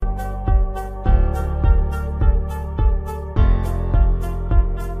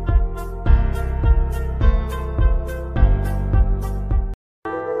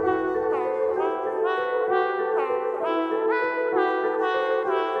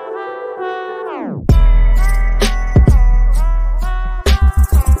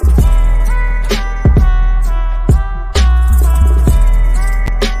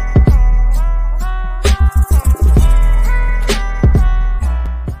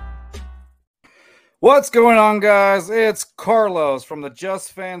What's going on, guys? It's Carlos from the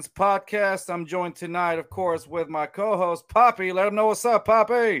Just Fans podcast. I'm joined tonight, of course, with my co-host, Poppy. Let him know what's up,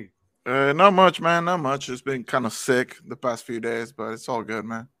 Poppy. Not much, man. Not much. It's been kind of sick the past few days, but it's all good,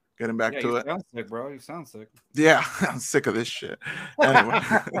 man. Getting back Yeah, to you it. sound sick, bro. You sound sick. Yeah, I'm sick of this shit. Anyway,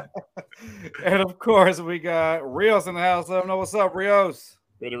 And, of course, we got Rios in the house. Let him know what's up, Rios.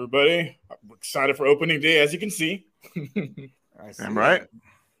 Good, everybody. I'm excited for opening day, as you can see. I see damn right. that.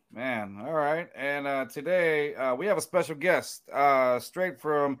 Man, all right. And today we have a special guest straight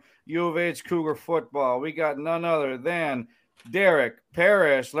from U of H Cougar football. We got none other than Derek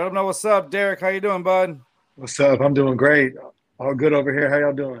Parish. Let him know what's up, Derek. How you doing, bud? What's up? I'm doing great. All good over here. How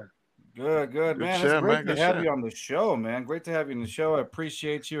y'all doing? Good, Good man. shit, It's great man. to Good have shit. you on the show, man. Great to have you in the show. I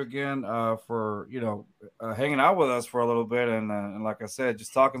appreciate you again for hanging out with us for a little bit, and like I said,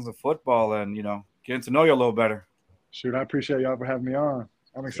 just talking some football and getting to know you a little better. Shoot, I appreciate y'all for having me on.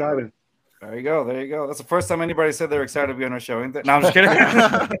 I'm excited. There you go. There you go. That's the first time anybody said they're excited to be on our show. Ain't that? No, I'm just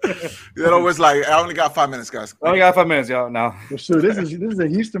kidding. They're always like, I only got 5 minutes, guys. Only got 5 minutes, y'all. No. Well, shoot, this is a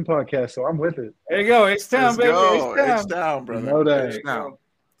Houston podcast, so I'm with it. There you go. H-Town, Let's baby. go. H-Town. H-Town, brother. know that. There you H-Town. go.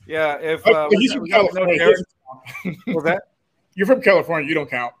 Yeah, if He's from we got to know California. Derek. What's that? You're from California. You don't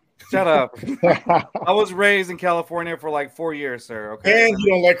count. Shut up. I was raised in California for like 4 years, sir. Okay. And you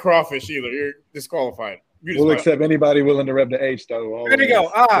don't like crawfish either. You're disqualified. We'll accept anybody willing to rep the H, though. Always. There you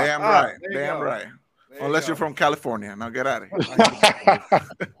go. Damn right. there you Damn go. right. There you Unless go. you're from California. Now get out of here.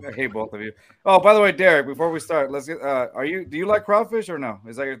 I hate both of you. Oh, by the way, Derek, before we start, let's get. Do you like crawfish or no?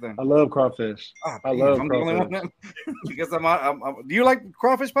 Is that your thing? I love crawfish. Ah, I damn, love I'm the only one crawfish. then. Because do you like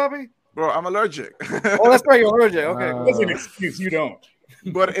crawfish, Poppy? Bro, I'm allergic. Oh, that's right. You're allergic. Okay. That's an excuse. You don't.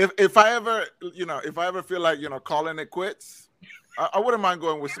 But if I ever, if I ever feel like, calling it quits, I wouldn't mind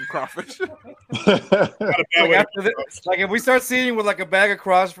going with some crawfish. Not a bad Like, way to after like if we start seeing with like a bag of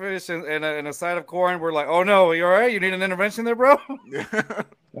crawfish and a side of corn, we're like, oh no, you all right? You need an intervention there, bro?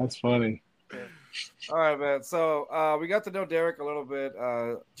 That's funny. All right, man. So we got to know Derek a little bit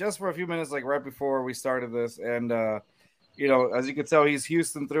just for a few minutes, like right before we started this. And, as you can tell, he's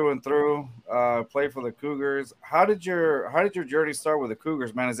Houston through and through, played for the Cougars. How did your journey start with the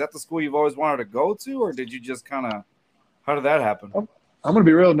Cougars, man? Is that the school you've always wanted to go to, or did you just how did that happen? I'm going to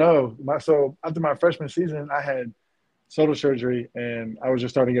be real, no. So after my freshman season, I had shoulder surgery, and I was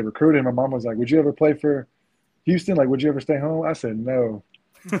just starting to get recruited. My mom was like, would you ever play for Houston? Like, would you ever stay home? I said, no,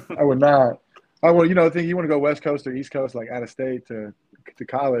 I would not. I would, I think you want to go West Coast or East Coast, like out of state to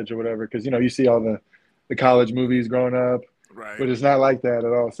college or whatever, because, you see all the college movies growing up, Right. but it's not like that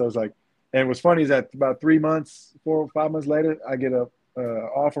at all. So it's like, and what's funny is that about 4 or 5 months later, I get a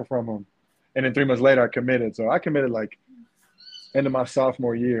offer from them, and then 3 months later, I committed. So I committed like end of my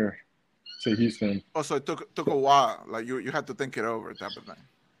sophomore year to Houston. Oh, so it took a while. Like you had to think it over, type of thing.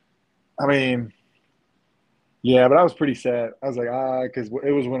 I mean, yeah, but I was pretty sad. I was like, because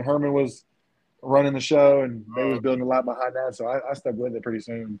it was when Herman was running the show, and they was building a lot behind that. So I stuck with it pretty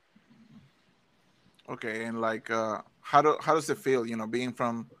soon. Okay, and like, how does it feel? Being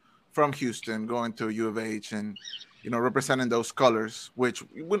from Houston, going to U of H, and representing those colors, which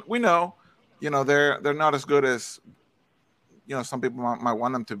we know, they're not as good as some people might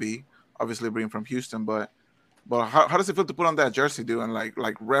want them to be. Obviously, being from Houston, but how does it feel to put on that jersey, dude, and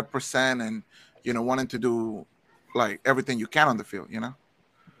like represent and wanting to do like everything you can on the field,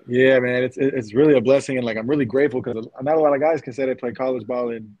 Yeah, man, it's really a blessing, and like I'm really grateful because not a lot of guys can say they play college ball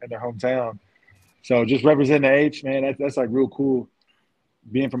in their hometown. So just representing the H, man, that's like real cool,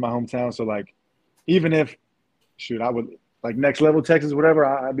 being from my hometown. So like, even if, I would like next level Texas, whatever,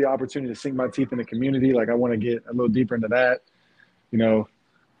 I'd be an opportunity to sink my teeth in the community. Like I want to get a little deeper into that,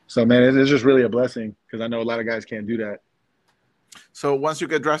 So man, it's just really a blessing because I know a lot of guys can't do that. So once you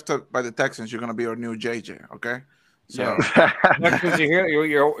get drafted by the Texans, you're gonna be our new JJ, okay? So Texans,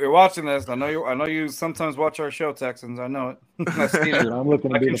 you're watching this. I know you sometimes watch our show, Texans. I know it. Dude, I'm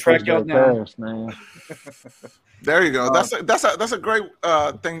looking to be the track first y'all guy down. first, man. there you go. That's a great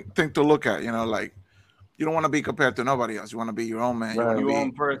thing to look at. Like you don't want to be compared to nobody else. You want to be your own man. Right. You Your want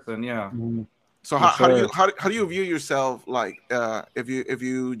own person, yeah. Mhm. So how do you view yourself? Like if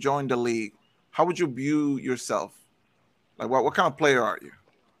you join the league, how would you view yourself? Like what kind of player are you?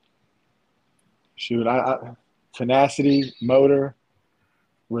 Shoot, I tenacity, motor,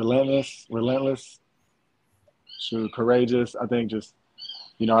 relentless. Shoot, courageous. I think just,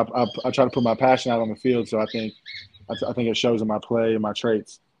 I try to put my passion out on the field. So I think it shows in my play and my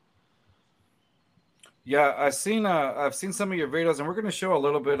traits. Yeah, I've seen some of your videos, and we're going to show a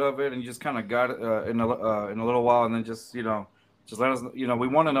little bit of it, and just kind of got it in a little while, and then just Just let us, we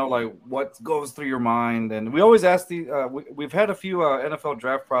want to know like what goes through your mind, and we always ask we've had a few NFL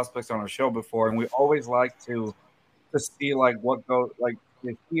draft prospects on our show before, and we always like to see like what goes like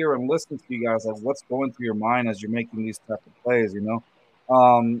to hear and listen to you guys like what's going through your mind as you're making these type of plays.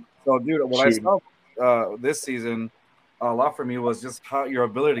 So dude, what I Shoot. saw this season a lot from you was just how your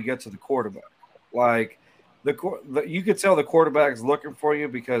ability to get to the quarterback. Like you could tell the quarterback's looking for you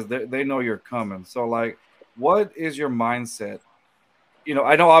because they know you're coming. So like, what is your mindset?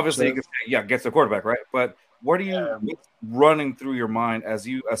 I know obviously you Sure. can say, yeah, get to the quarterback, right? But what's running through your mind as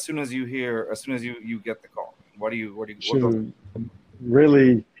soon as you get the call? What goes? Shoot.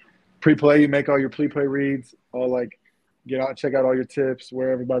 Really pre-play, you make all your pre-play reads, all like get out, check out all your tips,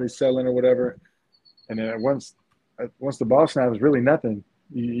 where everybody's selling or whatever. And then once the ball snaps, really nothing.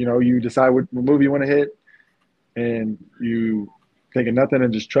 You decide what move you want to hit, and you think of nothing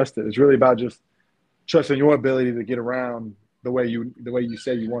and just trust it. It's really about just trusting your ability to get around the way you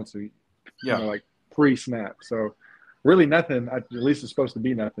say you want to. Yeah. Like pre-snap. So really nothing. At least it's supposed to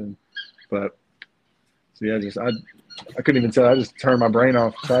be nothing. But so yeah, I couldn't even tell. I just turned my brain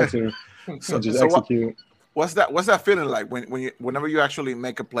off, tried to, So, and just so execute. what's that feeling like whenever you actually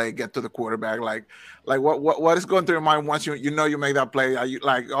make a play, get to the quarterback? Like what is going through your mind once you make that play? Are you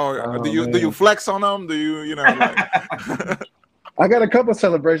like, oh, do Oh you man, flex on them? Do you like? I got a couple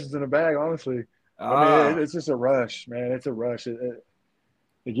celebrations in the bag. Honestly, I mean it's just a rush, man. It's a rush.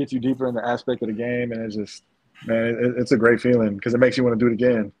 It gets you deeper in the aspect of the game, and it's just, man, it's a great feeling because it makes you want to do it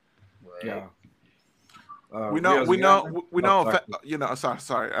again. Yeah. We know, Rios, we you got know, anything? we Oh, know. sorry.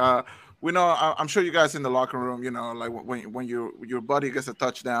 Sorry. We know. I'm sure you guys in the locker room, like when your buddy gets a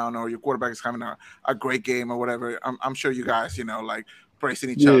touchdown or your quarterback is having a great game or whatever. I'm sure you guys, like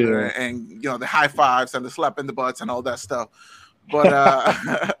praising each other Yeah. and the high fives and the slap in the butts and all that stuff. But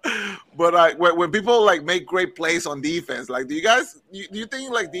but when people like make great plays on defense, like do you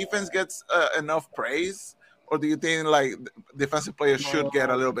think like defense gets enough praise, or do you think like defensive players should get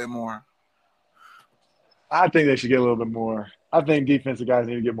a little bit more? I think they should get a little bit more. I think defensive guys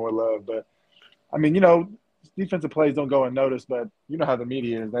need to get more love. But I mean, defensive plays don't go unnoticed. But you know how the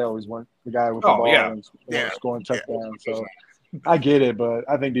media is; they always want the guy with the Oh ball yeah. and Yeah, scoring yeah. touchdowns. So I get it, but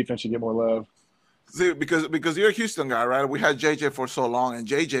I think defense should get more love. See, because you're a Houston guy, right? We had JJ for so long, and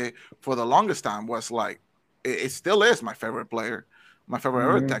JJ for the longest time was like, it still is my favorite player, my favorite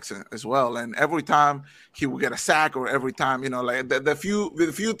ever Hmm. Texan as well. And every time he would get a sack, or every time, like the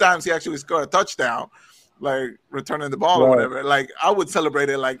few times he actually scored a touchdown, like returning the ball or Right. whatever, like I would celebrate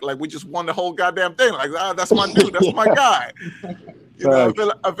it like we just won the whole goddamn thing. Like, that's my dude, that's my guy. Facts.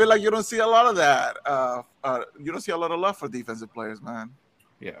 I feel like you don't see a lot of that. You don't see a lot of love for defensive players, man.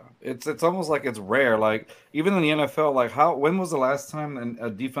 Yeah, it's almost like it's rare. Like even in the NFL, like when was the last time a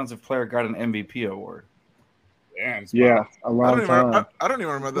defensive player got an MVP award? Yeah, it's Yeah, about a long time. I don't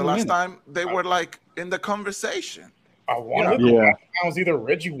even remember Been the a last minute. time they were like in the conversation. I wanted Yeah. the Yeah. last time was either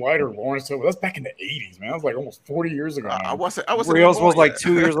Reggie White or Lawrence Hill. That's back in the '80s, man. That was like almost 40 years ago I now. wasn't even Rios born was like yet.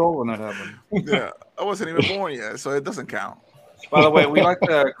 2 years old when that happened. Yeah, I wasn't even born yet, so it doesn't count. By the way, we like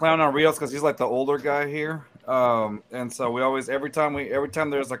to clown on Rios because he's like the older guy here. And so we always every time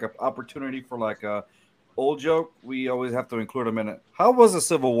there's like an opportunity for like a old joke, we always have to include him in it. How was the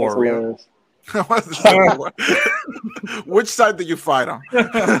Civil That's War, Rios? hilarious. What's the Civil War? Which side did you fight on?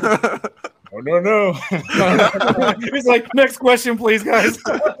 Oh, no. He's like, next question, please, guys.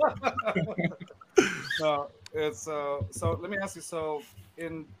 No, it's so. Let me ask you. So,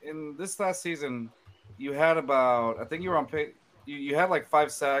 in this last season, you had about I think you were on pay. You had like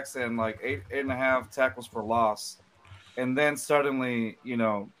 5 sacks and like eight and a half tackles for loss, and then suddenly, you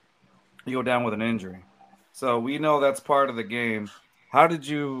go down with an injury. So we know that's part of the game. How did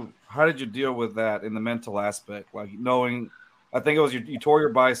you deal with that in the mental aspect? Like knowing, I think it was you tore your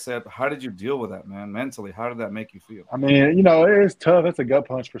bicep. How did you deal with that, man? Mentally, how did that make you feel? I mean, it's tough. It's a gut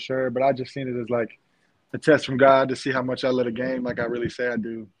punch for sure. But I just seen it as like a test from God to see how much I let a game like I really say I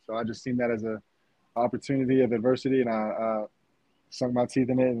do. So I just seen that as a opportunity of adversity, and I sunk my teeth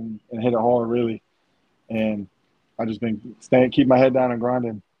in it and hit it hard, really. And I just been keep my head down and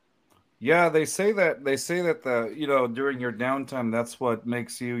grinding. Yeah, they say that during your downtime, that's what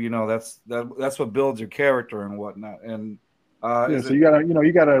makes you, that's what builds your character and whatnot. And Yeah, is so it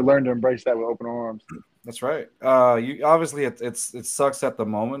you gotta learn to embrace that with open arms. that's right. You obviously it sucks at the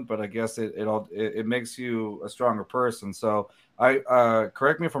moment, but I guess it makes you a stronger person. So I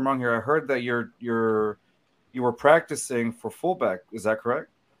correct me if I'm wrong here. I heard that you were practicing for fullback. Is that correct?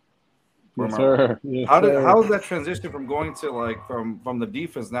 Or Yes, am I- sir. Yes, How did sir. how is that transition from going to like from the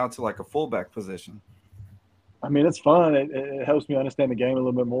defense now to like a fullback position? I mean, it's fun. It helps me understand the game a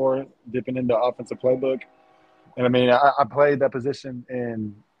little bit more, dipping into offensive playbook. And I mean, I played that position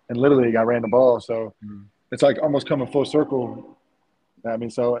in Little League. I ran the ball, so it's like almost coming full circle. I mean,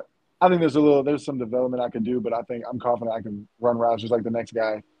 so I think there's some development I can do, but I think I'm confident I can run routes just like the next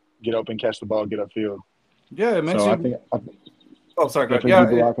guy, get open, catch the ball, get upfield. Yeah, it makes So you. I think Oh, sorry. Go ahead.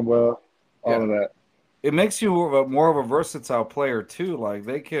 definitely do blocking well, all of that. It makes you more of a versatile player too. Like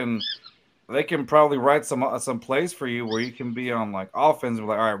they can probably write some plays for you where you can be on like offense,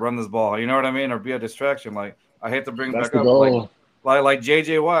 like all right, run this ball. You know what I mean, or be a distraction. Like I hate to bring it That's back the up, goal. like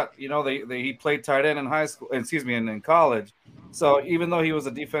JJ Watt. You know, he played tight end in high school. Excuse me, in college. So even though he was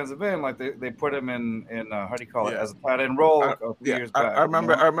a defensive end, like they put him in how do you call it, Yeah. as a tight end role a few Yeah, years I, back. I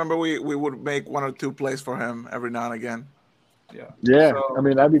remember. You know? I remember we would make 1 or 2 plays for him every now and again. Yeah. Yeah, So, I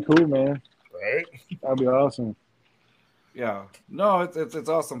mean that'd be cool, man. Right? That'd be awesome. yeah, no, it's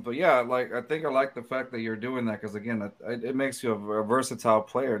awesome, but yeah, like I think I like the fact that you're doing that because again, it makes you a versatile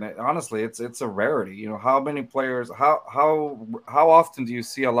player, and honestly, it's a rarity. You know, how many players, how often do you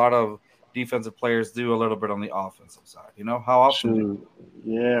see a lot of defensive players do a little bit on the offensive side? You know, how often? Shoot.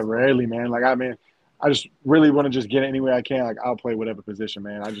 Yeah, rarely, man. Like I mean, I just really want to just get it any way I can. Like I'll play whatever position,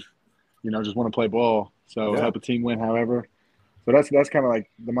 man. I just just want to play ball. So Yeah. help a team win, however. So that's kind of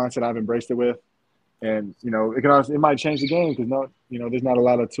like the mindset I've embraced it with. And it might change the game because there's not a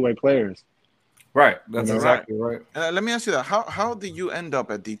lot of two-way players. Right, that's You know? exactly right. Let me ask you that: how did you end up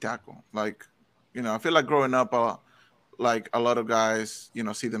at D tackle? Like, I feel like growing up, like a lot of guys,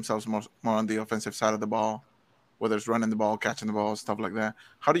 see themselves more on the offensive side of the ball, whether it's running the ball, catching the ball, stuff like that.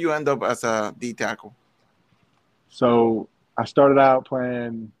 How do you end up as a D tackle? So I started out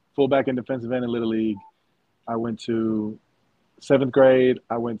playing fullback and defensive end in Little League. I went to 7th grade.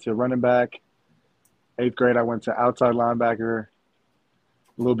 I went to running back. 8th grade, I went to outside linebacker, a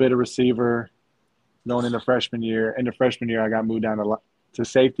little bit of receiver. Going into freshman year. In the freshman year, I got moved down to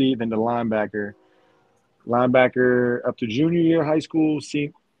safety, then to linebacker. Linebacker up to junior year high school,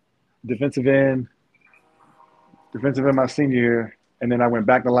 defensive end my senior year, and then I went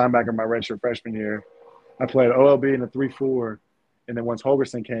back to linebacker my redshirt freshman year. I played OLB in a 3-4, and then once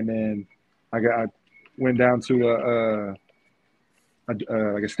Holgerson came in, I went down to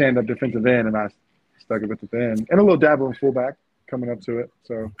like a stand-up defensive end, and I stuck it with the end, and a little dabble in fullback coming up to it.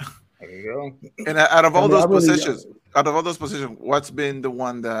 So There you go. And out of all those positions, really, what's been the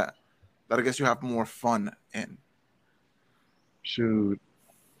one that I guess you have more fun in? Shoot.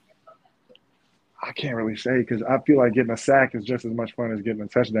 I can't really say because I feel like getting a sack is just as much fun as getting a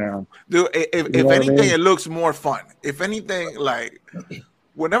touchdown. Dude, if anything, it looks more fun. If anything, like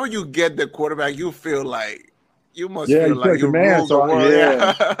whenever you get the quarterback, you feel like you feel like you ruled the world.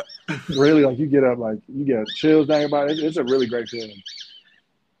 Yeah. Really, like you get chills down your body. It's a really great feeling.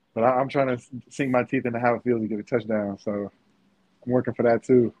 But I'm trying to sink my teeth into how it feels to get a touchdown. So I'm working for that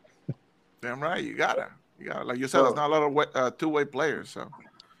too. Damn right, you gotta. Like you said, there's not a lot of two-way players. So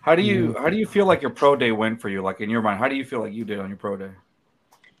how do you feel like your pro day went for you? Like in your mind, how do you feel like you did on your pro day?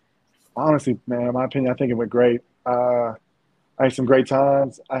 Honestly, man, in my opinion, I think it went great. I had some great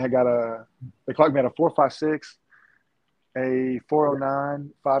times. They clocked me at a 4.56, a 4.09,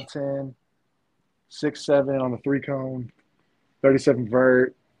 5.10, 6.7 on the 3-cone, 37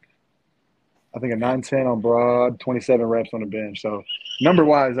 vert. I think a 9.10 on broad, 27 reps on the bench. So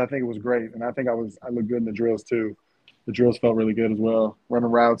number-wise, I think it was great, and I think I looked good in the drills too. The drills felt really good as well, running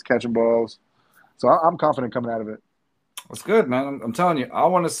routes, catching balls. So I'm confident coming out of it. It's good, man. I'm telling you, I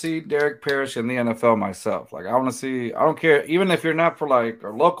want to see Derek Parish in the NFL myself. Like I want to see. I don't care, even if you're not for like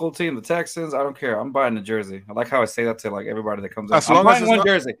our local team, the Texans. I don't care. I'm buying the jersey. I like how I say that to like everybody that comes in. I'm buying one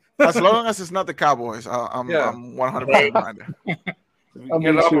jersey. As long as it's not the Cowboys, I'm 100% behind it. I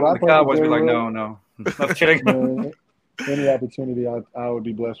mean, the Cowboys be like, no. I'm kidding. Man, any opportunity, I would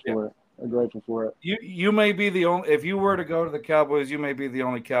be blessed for it. I'm grateful for it. You may be the only. If you were to go to the Cowboys, you may be the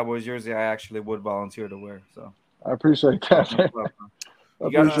only Cowboys jersey I actually would volunteer to wear. So I appreciate that.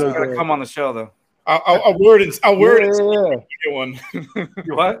 You gotta come on the show though. I'll wear it. I'll wear it in secret Yeah. if I get one.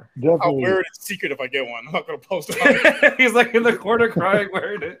 You what? Definitely. I'll wear it in secret if I get one. I'm not gonna post it. He's like in the corner crying,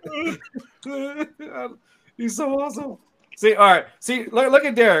 wearing it. He's so awesome. See, all right. See, look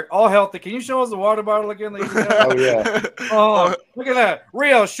at Derek, all healthy. Can you show us the water bottle again? Oh yeah. Oh, look at that.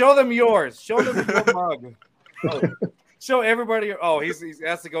 Rio, show them yours. Show them your mug. Oh, show everybody. Oh, he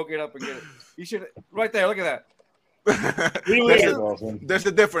has to go get up and get it. You should right there. Look at that. There's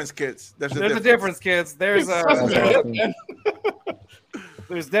the difference, kids. There's the difference, kids. There's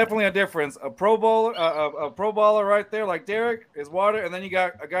definitely a difference. A pro bowler right there, like Derek, is water, and then you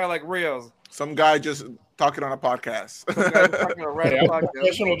got a guy like Rios. Some guy just talking on a podcast. I'm a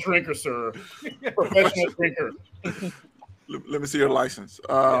professional drinker, sir. Professional drinker. Let me see your license.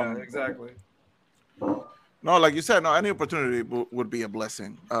 Yeah, exactly. No, like you said, no, any opportunity would be a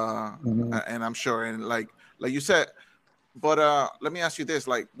blessing. Mhm. And I'm sure, and like you said, but let me ask you this: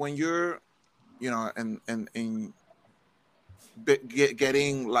 like when you're, and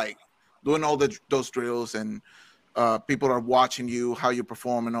getting like doing all those drills, and people are watching you, how you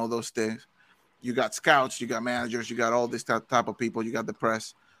perform, and all those things. You got scouts, you got managers, you got all this type of people, you got the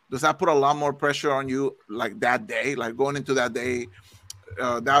press. Does that put a lot more pressure on you, like that day, like going into that day,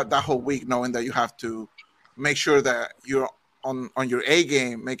 that whole week, knowing that you have to make sure that you're on your A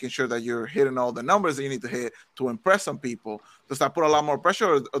game, making sure that you're hitting all the numbers that you need to hit to impress some people? Does that put a lot more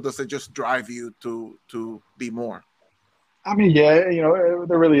pressure, or does it just drive you to be more? I mean, yeah,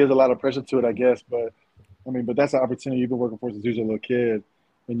 there really is a lot of pressure to it, I guess. But I mean, but that's an opportunity you've been working for since you was a little kid,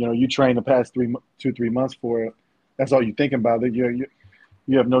 and you train the past 2, 3 months for it. That's all you thinking about. That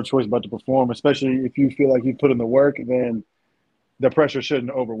you have no choice but to perform. Especially if you feel like you put in the work, then the pressure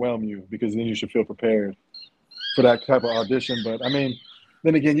shouldn't overwhelm you because then you should feel prepared for that type of audition. But I mean,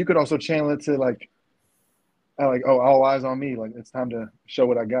 then again, you could also channel it to like, oh, all eyes on me. Like it's time to show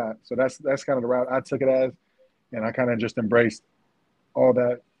what I got. So that's kind of the route I took it as, and I kind of just embraced all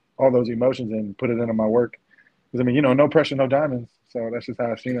that, all those emotions and put it into my work. Because I mean, no pressure, no diamonds. So that's just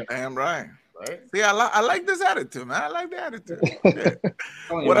how I've seen it. Damn right. Right? See, I like this attitude, man. I like the attitude. Yeah.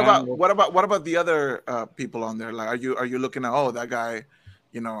 Telling you, What man. about the other people on there? Like, are you looking at, oh, that guy,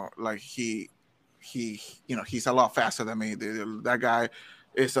 like he's a lot faster than me. That guy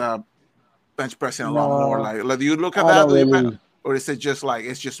is bench pressing a lot more. No, Like do you look at I that? don't really. Or is it just like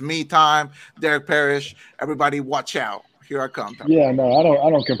it's just me time? Derek Parish, everybody, watch out! Here I come. Yeah, no, I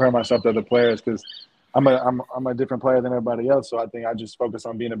don't compare myself to other players because I'm a different player than everybody else. So I think I just focus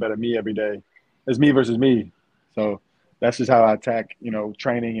on being a better me every day. It's me versus me. So that's just how I attack,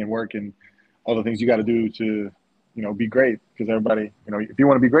 training and work and all the things you got to do to, be great. Because everybody, if you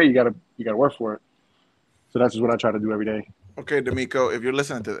want to be great, you gotta work for it. So that's just what I try to do every day. Okay, D'Amico, if you're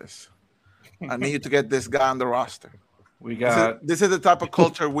listening to this, I need you to get this guy on the roster. We This is got this is the type of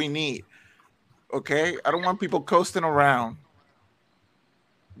culture we need. Okay, I don't want people coasting around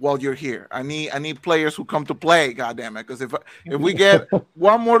while you're here. I need players who come to play. God damn it! Because if we get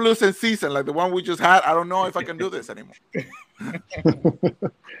one more losing season like the one we just had, I don't know if I can do this anymore.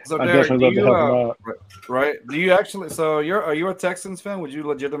 so I Derek. Do definitely love to you help them out. right? Do you actually? So are you a Texans fan? Would you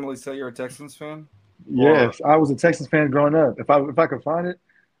legitimately say you're a Texans fan? Or Yes, I was a Texans fan growing up. If I could find it,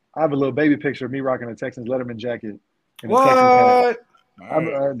 I have a little baby picture of me rocking a Texans Letterman jacket and a Texans hat. what?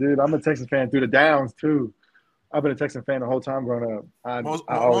 Nice. Dude, I'm a Texans fan through the downs too. I've been a Texans fan the whole time growing up. I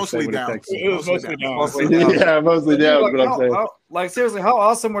always stay Mostly with the downs. Texans. It was Mostly mostly downs. down. Mostly down. Yeah, mostly So, dude, downs. like What I'm saying. like seriously, how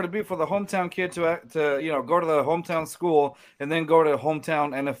awesome would it be for the hometown kid to go to the hometown school and then go to the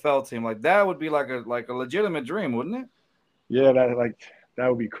hometown NFL team? Like that would be like a legitimate dream, wouldn't it? Yeah, that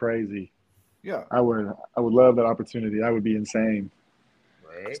would be crazy. Yeah, I would love that opportunity. That would be insane.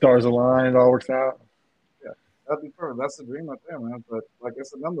 Right? Stars align, it all works out. yeah, that'd be perfect. That's the dream right there, man. But like I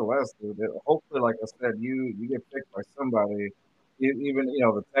said, nonetheless, dude, hopefully, like I said, you get picked by somebody. Even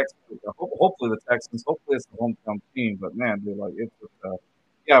the Texans. Hopefully the Texans. Hopefully it's the hometown team. But man, dude, like it's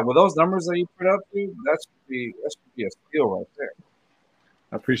yeah, with those numbers that you put up, dude, that should be a steal right there.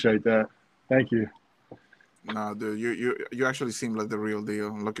 I appreciate that. Thank you. No, dude, you actually seem like the real deal.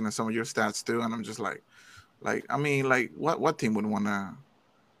 I'm looking at some of your stats too, and I'm just like I mean, like what team would want to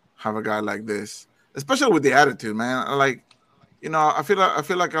have a guy like this, especially with the attitude, man? Like, I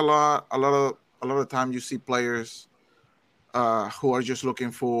feel like a lot of time you see players who are just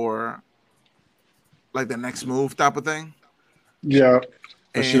looking for like the next move type of thing, Yeah.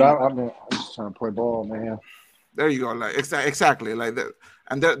 But shit, and I'm just trying to play ball, man. there you go, like exactly like that.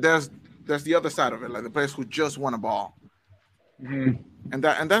 And there's the other side of it, like the players who just want a ball. hmm And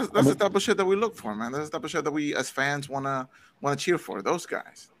that's I the mean, type of shit that we look for, man. That's the type of shit that we as fans wanna cheer for. Those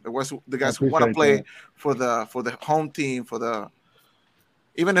guys, the I guys who want to appreciate play that. for the home team,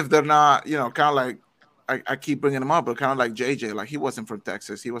 even if they're not, kind of like I keep bringing him up, but kind of like JJ, like he wasn't from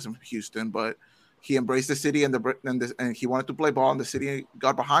Texas, he wasn't from Houston, but he embraced the city and he wanted to play ball, and the city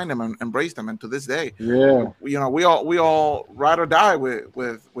got behind him and embraced him. And to this day, Yeah. we all ride or die with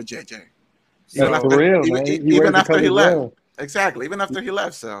JJ, even That's So for after real, even man. He even wears the after he colors left. well. Exactly, even after he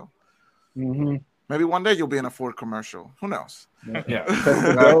left. So hmm maybe one day you'll be in a Ford commercial. Who knows? yeah, Texas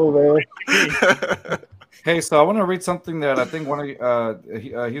exactly. go, man. Hey, so I want to read something that I think one of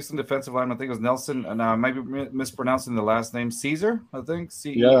Houston defensive lineman, I think it was Nelson, and I might be mispronouncing the last name, Caesar, I think,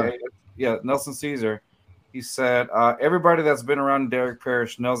 Yeah. CEA. Yeah, Nelson Caesar. He said, everybody that's been around Derek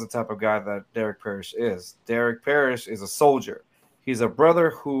Parish knows the type of guy that Derek Parish is. Derek Parish is a soldier. He's a brother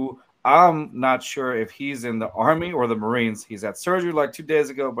who I'm not sure if he's in the Army or the Marines. He's had surgery like 2 days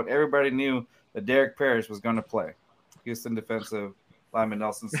ago, but everybody knew that Derek Parish was going to play. Houston defensive lineman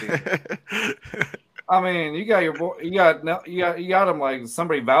Nelson Caesar. I mean, you got him like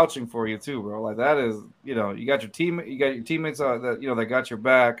somebody vouching for you too, bro. Like that is, you got your teammates that got your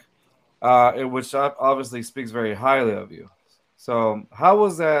back, which obviously speaks very highly of you. So how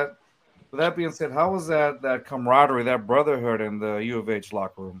was that? With that being said, how was that camaraderie, that brotherhood in the U of H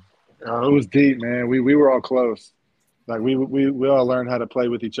locker room? It was deep, man. We were all close. Like we all learned how to play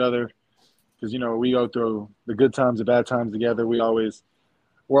with each other because we go through the good times, the bad times together. We're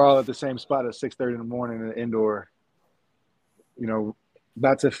all at the same spot at 6:30 in the morning in the indoor.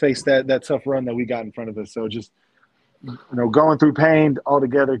 About to face that tough run that we got in front of us. So just going through pain all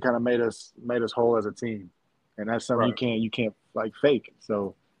together kind of made us whole as a team, and that's something you can't like fake.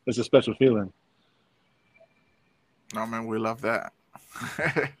 So it's a special feeling. No, man, we love that.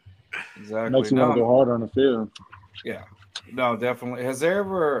 Exactly. Makes you want to go harder on the field. Yeah. No, definitely. Has there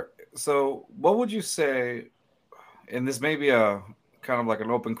ever? So, what would you say? And this may be a kind of like an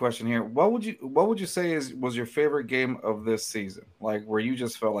open question here. What would you say was your favorite game of this season? Like where you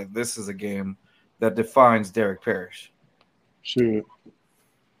just felt like this is a game that defines Derek Parish? Shoot.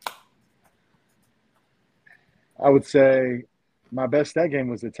 I would say my best that game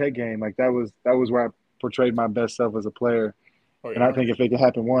was the Tech game. Like that was where I portrayed my best self as a player. Oh, yeah. And I think if it could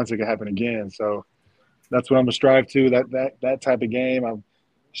happen once, it could happen again. So that's what I'm gonna strive to. That type of game, I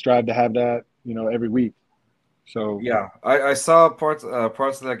strive to have that, every week. So yeah, I saw parts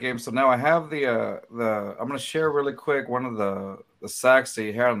of that game. So now I have the I'm gonna share really quick one of the sacks that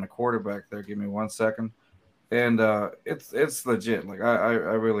he had on the quarterback there. Give me 1 second. And it's legit. Like I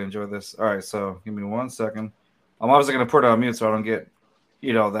really enjoy this. All right, so give me 1 second. I'm obviously gonna put it on mute so I don't get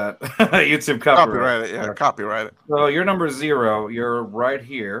that YouTube copyright. Yeah, copyright it. So you're number 0. You're right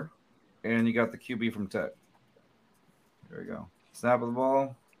here, and you got the QB from Tech. There we go. Snap of the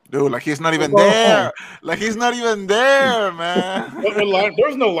ball. Dude, like he's not even there. Like he's not even there, man.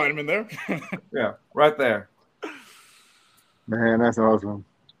 There's no lineman there. Yeah, right there. Man, that's awesome.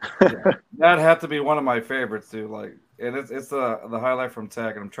 Yeah, that had to be one of my favorites too. Like, and it's the highlight from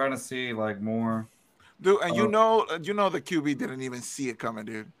Tech, and I'm trying to see like more. Dude, and the QB didn't even see it coming,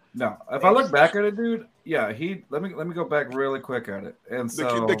 dude. No, if I look back at it, dude, yeah, let me go back really quick at it. And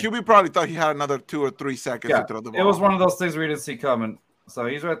so the QB probably thought he had another 2 or 3 seconds to throw the ball. It was one of those things we didn't see coming. So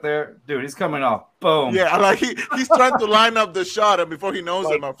he's right there, dude. He's coming off. Boom. Yeah, like he's trying to line up the shot, and before he knows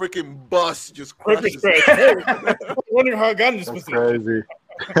it, a freaking bus just crashes. I'm wondering how I got in this Crazy.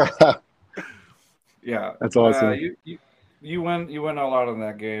 position. Yeah, that's awesome. You went all out on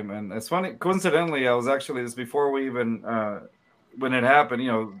that game, and it's funny. Coincidentally, I was actually this before we even when it happened.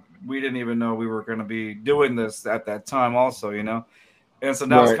 We didn't even know we were going to be doing this at that time. Also, and so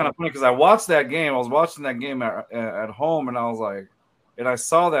now it's kind of funny because I watched that game. I was watching that game at home, and I was like, and I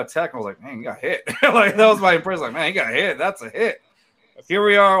saw that tackle. I was like, man, he got hit. Like that was my impression. Like, man, he got hit. That's a hit. Here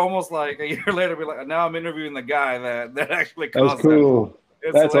we are, almost like a year later. Now I'm interviewing the guy that actually caused That's cool.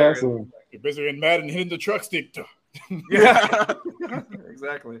 That's hilarious. awesome. You're busy getting mad and hitting the truck stick. Yeah,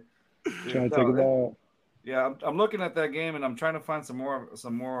 exactly. Trying to take it out. Yeah, I'm looking at that game and I'm trying to find some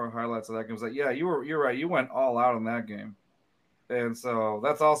more highlights of that game. It's like, yeah, you're right. You went all out on that game, and so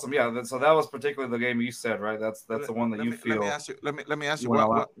that's awesome. Yeah, so that was particularly the game you said, right? That's the one that you feel. Let me ask you.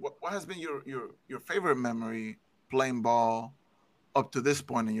 What has been your favorite memory playing ball up to this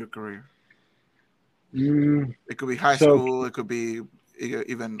point in your career? It could be high school. It could be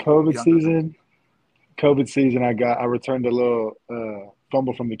even COVID season. COVID season, I returned a little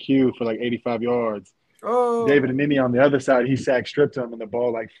fumble from the queue for like 85 yards. Oh. David and Nini on the other side, he sack stripped him, and the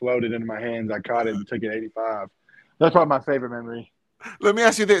ball like floated into my hands. I caught it and took it 85. That's probably my favorite memory. Let me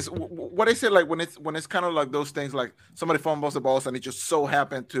ask you this: what is it like when it's kind of like those things, like somebody fumbles the balls and it just so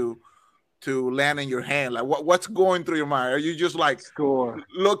happened to land in your hand? Like what's going through your mind? Are you just like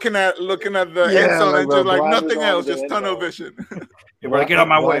looking at the end zone and just like nothing else, just tunnel vision? You better get on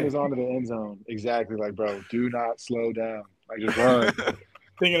my way. Is onto the end zone. Exactly, like bro, do not slow down. Like just run.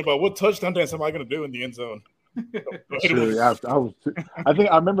 Thinking about what touchdown dance am I going to do in the end zone? I think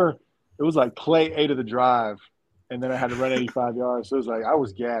I remember it was like play 8 of the drive, and then I had to run 85 yards. So it was like I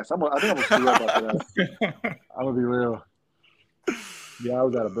was gassed. I think I'm gonna screw up after that. I'm gonna be real. Yeah, I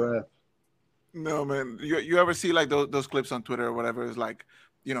was out of breath. No, man. You ever see like those clips on Twitter or whatever? It's like,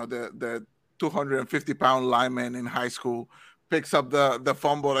 the 250-pound lineman in high school picks up the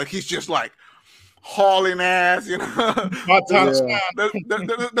fumble, like he's just like hauling ass, There's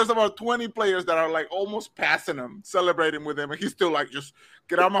about 20 players that are like almost passing him, celebrating with him, and he's still like, just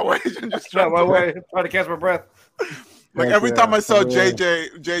get out of my way and just try to catch my breath. Like every time I saw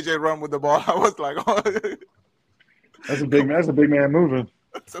JJ run with the ball, I was like, oh. That's a big man moving.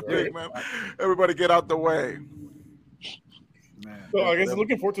 It's a big man. Everybody get out the way. Man. So I guess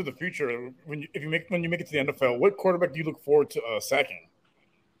looking forward to the future. When you make it to the NFL, what quarterback do you look forward to sacking?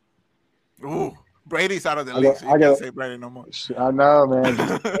 Ooh, Brady's out of the league, so you can't say Brady no more. I know, man.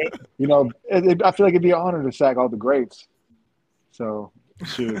 You know, I feel like it'd be an honor to sack all the greats. So,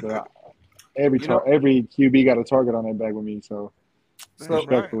 shoot, every QB got a target on their back with me. So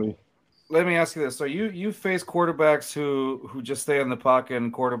respectfully. Right. Let me ask you this: so you face quarterbacks who just stay in the pocket,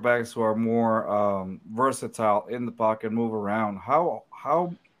 and quarterbacks who are more versatile in the pocket, and move around.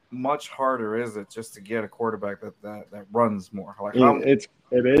 How much harder is it just to get a quarterback that runs more? Like it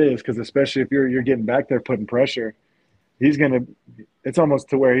is, because especially if you're getting back there putting pressure, it's almost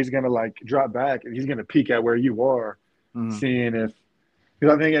to where he's gonna like drop back and he's gonna peek at where you are, seeing if,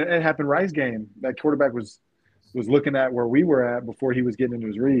 because I think it happened Rice game. That quarterback was looking at where we were at before he was getting into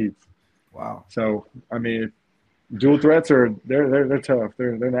his reads. Wow. So I mean, dual threats they're tough.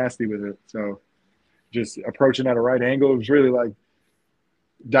 They're nasty with it. So just approaching at a right angle is really like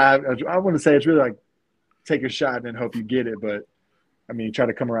dive. I wouldn't say it's really like take a shot and then hope you get it, but I mean, try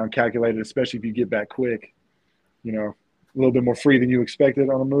to come around calculated, especially if you get back quick. You know, a little bit more free than you expected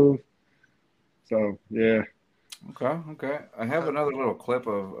on the move. So yeah. Okay. I have another little clip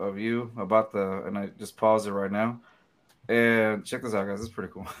of you about and I just paused it right now. And check this out, guys. This is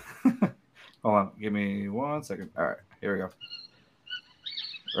pretty cool. Hold on. Give me 1 second. All right. Here we go.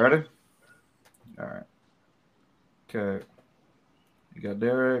 Ready? All right. Okay. You got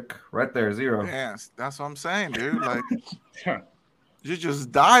Derek right there, 0. Yes, that's what I'm saying, dude. Like, you're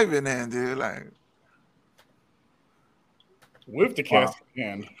just diving in, dude. Like, with the cast in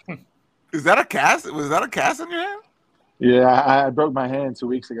hand. Is that a cast? Was that a cast in your hand? Yeah, I broke my hand 2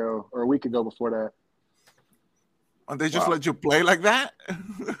 weeks ago, or a week ago before that. And they just let you play like that?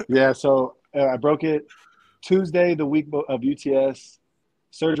 Yeah, so I broke it Tuesday, the week of UTS.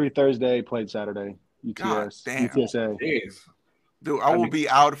 Surgery Thursday, played Saturday. UTS. Damn. UTSA. Jeez. Dude, I will be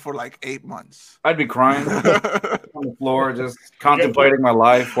out for like 8 months. I'd be crying on the floor, just contemplating my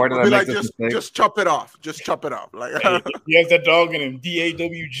life. Why did I make this mistake? Just chop it off. Just chop it off. Like, he has that dog in him.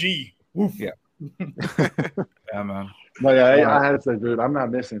 DAWG. Woof. Yeah. Yeah, man. But yeah, I had to say, dude, I'm not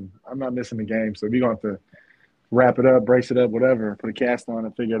missing the game. So we're going to have to wrap it up, brace it up, whatever, put a cast on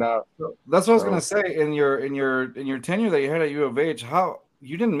and figure it out. That's what I was gonna say. In your tenure that you had at U of H, how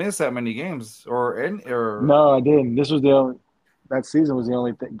you didn't miss that many games or No, I didn't. This was that season was the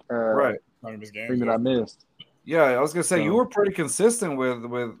only thing right thing that I missed. Yeah, I was gonna say you were pretty consistent with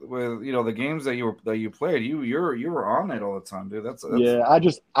the games that you played. You were on it all the time, dude. That's yeah.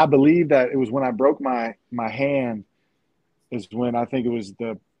 I believe that it was when I broke my hand is when I think it was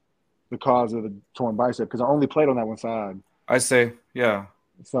the cause of the torn bicep, because I only played on that one side. I say, yeah.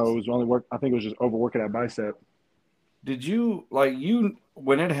 So it was only work. I think it was just overworking that bicep. Did you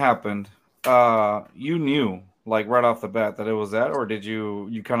when it happened? You knew like right off the bat that it was that, or did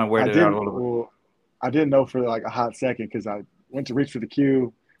you kind of waited out a little bit? Well, I didn't know for like a hot second, because I went to reach for the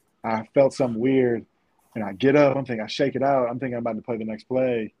cue. I felt something weird, and I get up. I shake it out. I'm thinking I'm about to play the next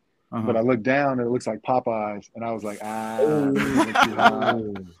play. But I look down and it looks like Popeyes, and I was like, oh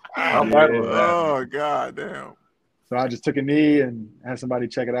god damn. So I just took a knee and had somebody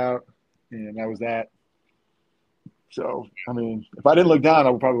check it out, and that was that. So I mean, if I didn't look down,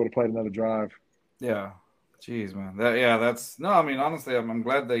 I probably would have played another drive. Yeah, jeez, man. That's no. I mean, honestly, I'm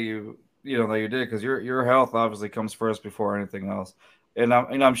glad that you did, because your health obviously comes first before anything else. And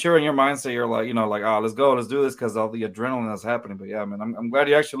I'm sure in your mindset you're like, let's go, let's do this because all the adrenaline that's happening. But yeah, man, I'm glad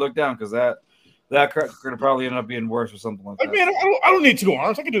you actually looked down, because that could probably end up being worse or something like that. Man, I don't need 2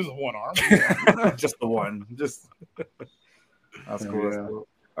 arms. I can do this with 1 arm. Just the one. Just that's cool. Yeah. That's cool.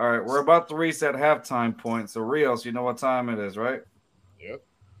 All right, we're about to reset halftime point. So Rios, you know what time it is, right? Yep.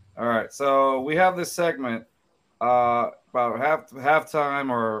 All right, so we have this segment about halftime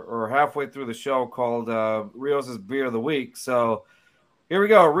or halfway through the show called Rios' Beer of the Week. So here we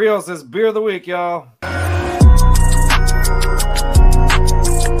go. Rios' Beer of the Week, y'all.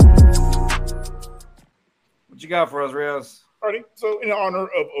 What you got for us, Rios? Alrighty. So in honor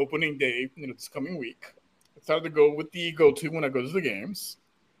of opening day, this coming week, I decided to go with the go-to when I go to the games.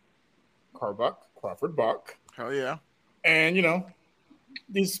 Crawford Buck. Hell yeah. And,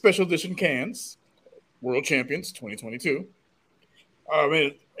 these special edition cans, World Champions 2022. I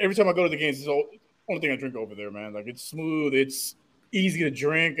mean, every time I go to the games, it's the only thing I drink over there, man. Like, it's smooth, it's easy to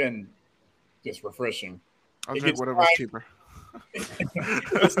drink, and just refreshing. I'll drink whatever's cheaper.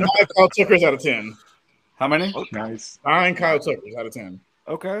 It's 9 Kyle Tuckers out of 10. How many? Okay. Nice. 9 Kyle Tuckers out of 10.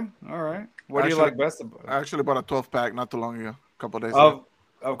 Okay. All right. What do you like best about it? I actually bought a 12-pack not too long ago, a couple of days ago.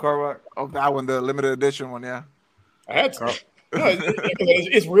 Of Carwack? Of that one, the limited edition one, yeah. I had to. No,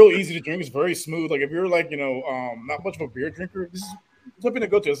 it's real easy to drink. It's very smooth. Like if you're like not much of a beer drinker, this is something to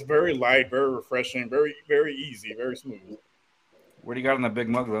go to. It's very light, very refreshing, very very easy, very smooth. What do you got in that big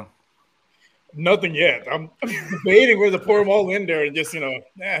mug though? Nothing yet. I'm debating whether to pour them all in there and just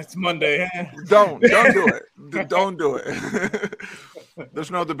it's Monday. Don't do it. Don't do it.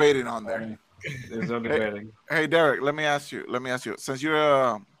 There's no debating on there. There's no debating. Hey Derek, let me ask you. Since you're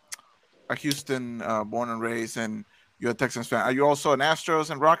a Houston born and raised, and you're a Texans fan, are you also an Astros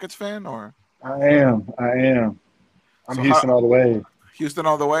and Rockets fan, or? I am. I'm so Houston all the way. Houston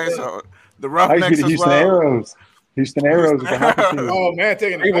all the way. Yeah. So the Roughnecks Roughnecks as Houston well. Arrows. Houston Arrows with the hockey team. Oh man,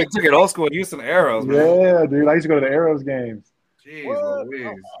 we took it old school Houston Arrows. Man. Yeah, dude. I used to go to the Arrows games. Jeez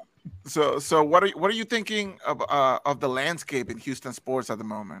Louise. So what are you thinking of the landscape in Houston sports at the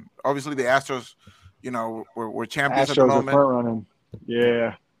moment? Obviously, the Astros, we're champions Astros at the moment. Are front running.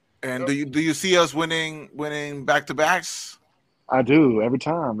 Yeah. And do you see us winning back to backs? I do every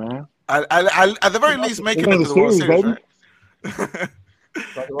time, man. I at the very least make it into the World Series, right?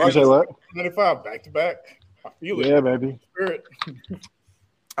 You say what? 95 back to back. I feel it. Yeah, baby. Spirit.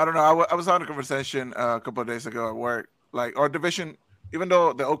 I don't know. I was having a conversation a couple of days ago at work. Like our division, even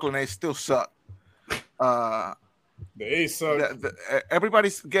though the Oakland A's still suck, the A's suck.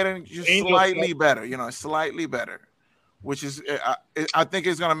 Everybody's getting just slightly better. Slightly better, which is I think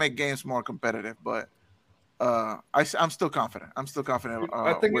it's gonna make games more competitive. But I'm still confident.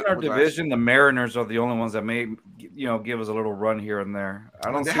 I think in our division, the Mariners are the only ones that may, give us a little run here and there.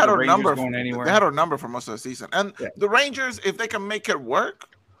 I don't see the Rangers going anywhere. They had our number for most of the season, and the Rangers, if they can make it work,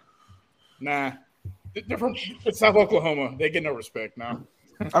 nah, they're from South Oklahoma. They get no respect now.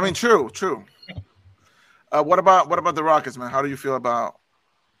 I mean, true. What about the Rockets, man? How do you feel about?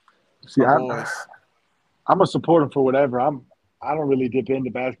 See, I'm a supporter for whatever. I don't really dip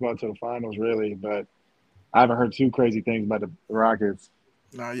into basketball until the finals, really, but. I haven't heard too crazy things about the Rockets.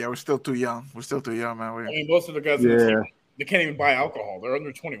 No, yeah, we're still too young. Man. I mean, most of the guys, they can't even buy alcohol. They're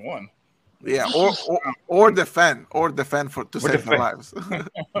under 21. Yeah, or defend to save their lives.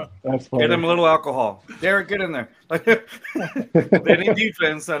 That's funny. Get them a little alcohol. Derek, get in there. They need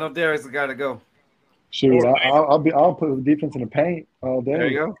defense. I know Derek's the guy to go. Shoot, I'll put the defense in the paint all day. There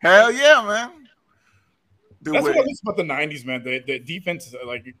you go. Hell yeah, man. That's what I miss about the 90s, man. The defense is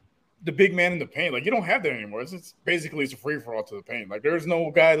like the big man in the paint. Like you don't have that anymore. It's basically a free for all to the paint. Like there's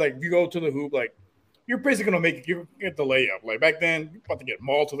no guy like if you go to the hoop, like you're basically gonna get the layup. Like back then, you're about to get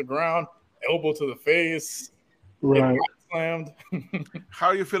mauled to the ground, elbow to the face, right? Slammed. How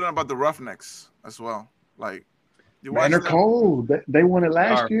are you feeling about the Roughnecks as well? Like, man, they're cold. They won it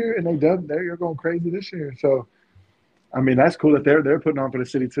last year, and they're going crazy this year. So, I mean, that's cool that they're putting on for the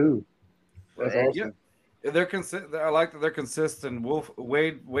city too. That's awesome. Yeah. They're I like that they're consistent.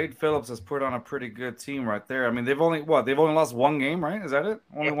 Wade Phillips has put on a pretty good team right there. I mean, they've only lost one game, right? Is that it?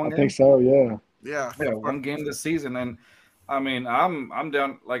 Only one game? I think so. Yeah. Yeah. One game this season, and I mean, I'm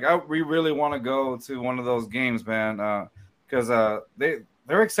down. Like, we really want to go to one of those games, man, because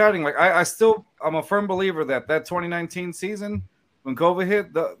they're exciting. Like, I'm a firm believer that 2019 season. When COVID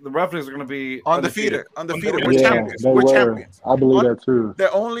hit, the Roughnecks are going to be undefeated. We're yeah, champions. We're champions. I believe that too.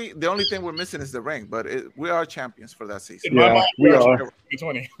 The only thing we're missing is the ring, but we are champions for that season. Yeah, we are.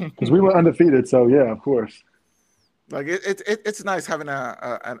 Because we were undefeated, so yeah, of course. Like it's nice having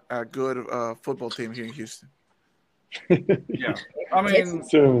a good football team here in Houston. Yeah, I mean,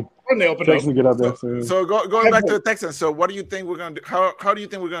 Texans get up there soon. So going back to the Texans. So what do you think we're going to do? How do you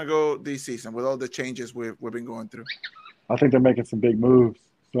think we're going to go this season with all the changes we've been going through? I think they're making some big moves.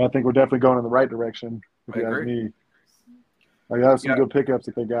 So I think we're definitely going in the right direction. If you ask me. Like, that's some good pickups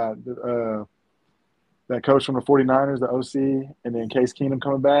that they got. That coach from the 49ers, the OC, and then Case Keenum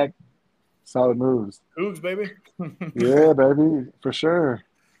coming back. Solid moves. Cougs, baby. Yeah, baby, for sure.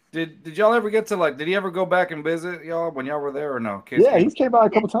 Did y'all ever get to did he ever go back and visit y'all when y'all were there or no? Case Keenum? He's came by a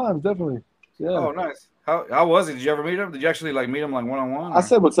couple times, definitely. Yeah. Oh, nice. How was he? Did you ever meet him? Did you actually meet him one-on-one? I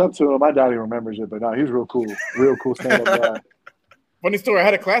said what's up to him. I doubt he remembers it, but no, he was real cool. Real cool stand-up guy. Funny story. I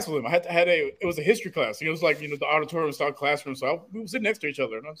had a class with him. It was a history class. He was the auditorium style classroom. So we would sit next to each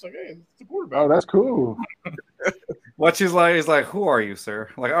other, and I was like, "Hey, it's the quarterback." Oh, that's cool. What she's like is like, "Who are you, sir?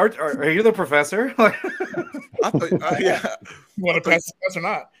 Like, are you the professor?" Like, yeah. You want to pass the class or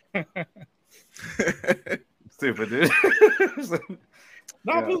not? Stupid, dude.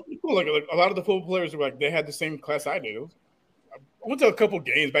 No, it was cool. Like a lot of the football players were they had the same class I did. I went to a couple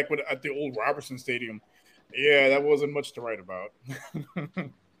games back at the old Robertson Stadium. Yeah, that wasn't much to write about.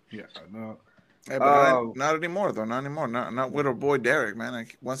 Yeah, no. Hey, but not anymore, though. Not anymore. Not with our boy Derek, man.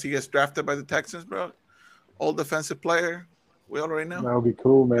 Like, once he gets drafted by the Texans, bro, old defensive player. We already know. That would be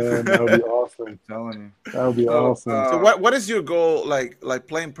cool, man. That would be awesome. I'm telling you. That would be So, awesome. So what is your goal like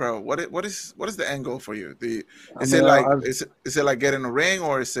playing pro? What is the end goal for you? I Is mean, it like I've, is it like getting a ring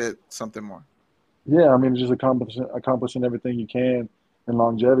or is it something more? yeah, I mean, just accomplishing everything you can in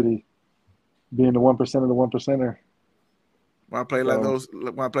longevity, being the 1% of the 1%er. Want to play like So, those?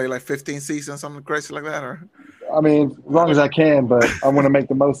 Want to play like 15 seasons, something crazy like that, or? I mean, as long as I can, but I want to make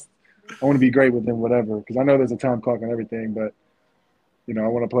the most. I want to be great within whatever, because I know there's a time clock and everything, but I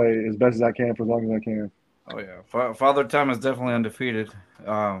want to play as best as I can for as long as I can. Oh yeah, Father Time is definitely undefeated.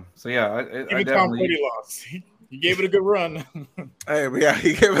 So yeah, I Even Tom definitely. Brady lost. He gave it a good run. Hey, but yeah,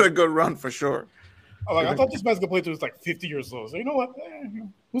 he gave it a good run for sure. I thought this man's gonna play till he's like 50 years old. So you know what?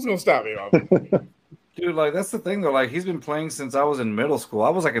 Who's gonna stop me? Dude, like that's the thing though. Like he's been playing since I was in middle school. I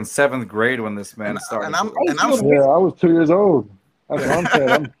was like in 7th grade when this man started. And I'm Yeah, I was 2 years old. That's what I'm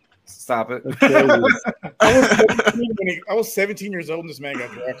saying. Stop it. That's crazy. I was 17 years old when this man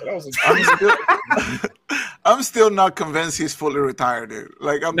got drafted. I'm still not convinced he's fully retired, dude.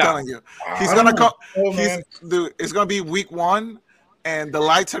 Like I'm telling you, he's gonna come. Dude, it's gonna be week 1, and the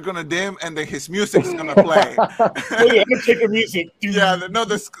lights are gonna dim, and then his music is gonna play. I'm gonna take the music. Yeah, no,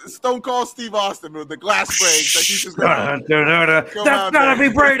 the Stone Cold Steve Austin with the glass breaks. Like he's just gonna that's gotta be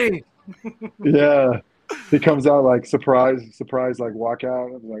Brady. Yeah, he comes out like surprise, like walk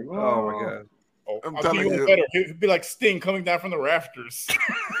out. I'm like, oh my god. I'm I'll telling you, better. He'd be like Sting coming down from the rafters.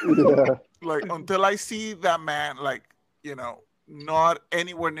 Yeah. Like until I see that man, like not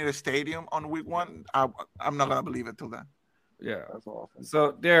anywhere near the stadium on week 1, I'm not gonna believe it till then. Yeah, That's awesome.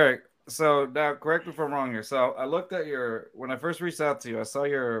 So Derek, so now correct me if I'm wrong here. So I looked at when I first reached out to you, I saw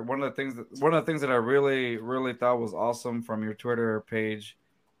one of the things that I really, really thought was awesome from your Twitter page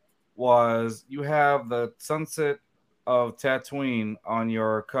was you have the sunset of Tatooine on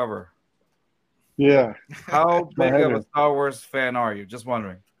your cover. Yeah. How big of a Star Wars fan are you? Just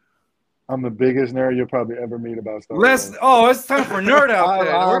wondering. I'm the biggest nerd you'll probably ever meet about Star Wars. It's time for nerd out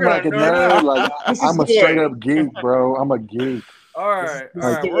there. I'm like a nerd. Like, I'm a straight up geek, bro. I'm a geek. All right.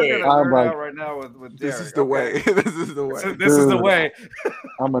 We're gonna nerd out right now with Derek. This is the way. This is the way. This is the way.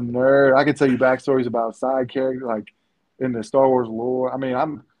 I'm a nerd. I can tell you backstories about side characters, like in the Star Wars lore. I mean,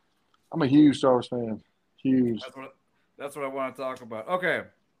 I'm a huge Star Wars fan. Huge. That's what I want to talk about. Okay.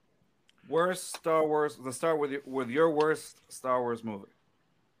 Worst Star Wars. Let's start with your worst Star Wars movie.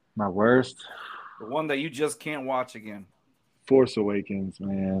 My worst? The one that you just can't watch again. Force Awakens,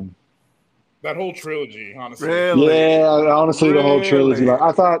 man. That whole trilogy, honestly. Really? Yeah, honestly, the whole trilogy. Like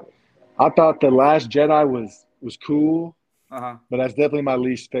I thought The Last Jedi was cool. Uh-huh. But that's definitely my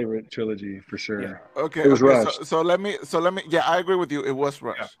least favorite trilogy for sure. Yeah. Okay. It was rushed. So let me. Yeah, I agree with you. It was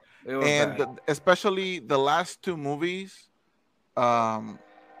rushed, it was especially the last 2 movies,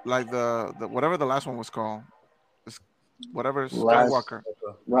 like the whatever the last one was called, whatever Skywalker.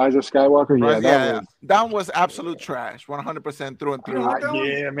 Rise of Skywalker. Yeah, that was absolute trash, 100% through and through.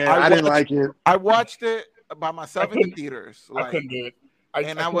 Yeah, man, I didn't like it. I watched it by myself in the theaters. I couldn't do it.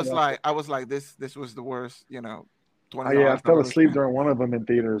 I was like, this was the worst, I fell asleep during one of them in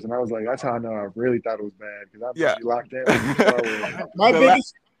theaters, and I was like, that's how I know I really thought it was bad because I was locked in.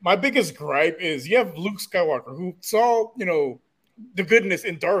 My biggest gripe is you have Luke Skywalker who saw the goodness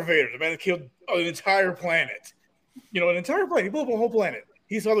in Darth Vader, the man that killed an entire planet. An entire planet. He blew up a whole planet.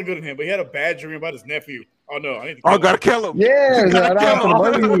 He saw the good in him, but he had a bad dream about his nephew. Oh no, I need to. Gotta kill him. Yeah,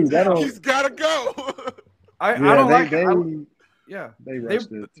 He's gotta go. I don't like. They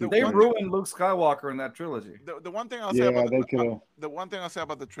rushed it. They ruined Luke Skywalker in that trilogy. The one thing I'll say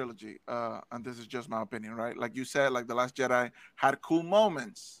about the trilogy, and this is just my opinion, right? Like you said, like The Last Jedi had cool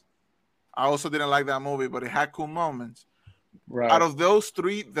moments. I also didn't like that movie, but it had cool moments. Right. Out of those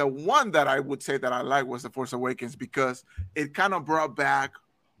 3, the one that I would say that I like was The Force Awakens because it kind of brought back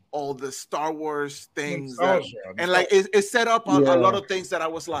all the Star Wars things, and like it set up a lot of things that I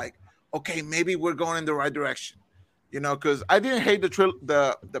was like, okay, maybe we're going in the right direction, because I didn't hate the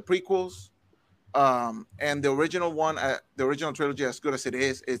prequels, and the original one, the original trilogy, as good as it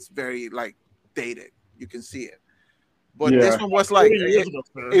is, it's very like dated. You can see it. But this one was like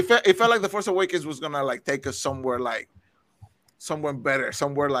it felt like The Force Awakens was gonna like take us somewhere better,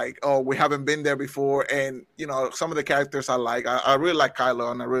 somewhere like, oh, we haven't been there before, and some of the characters I like. I really like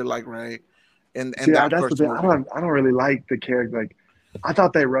Kylo and I really like Rey. And that's the thing. I don't really like the character. Like I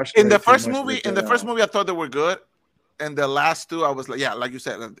thought they rushed in the first movie. In the first movie, I thought they were good, and the last 2, I was like, yeah, like you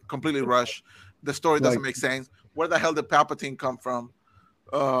said, completely rushed. The story doesn't make sense. Where the hell did Palpatine come from?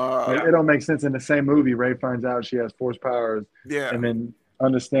 It don't make sense. In the same movie, Rey finds out she has Force powers, and then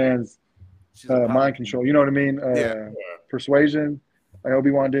understands mind control. You know what I mean? Persuasion. Like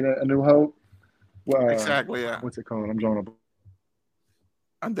Obi-Wan did A New Hope. Exactly. Yeah. What's it called? I'm drawing a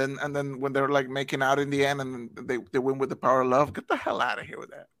And then when they're like making out in the end, and they win with the power of love. Get the hell out of here with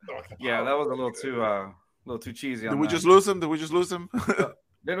that. Yeah, that was a little too cheesy. Did we just lose him? Did we just lose him?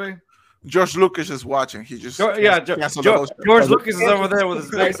 Did we? George Lucas is watching. He just George Lucas is over there with his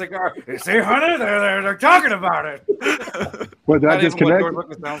basic art. See, honey, they're talking about it. What, did I Not even what disconnect? George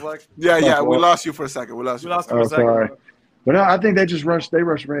Lucas sounds like. Yeah, Oh, we lost you for a second. We lost you. We lost him for a sorry. second. But no, I think they rushed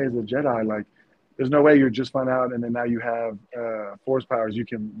Rey as a Jedi. Like, there's no way you're just find out and then now you have force powers. You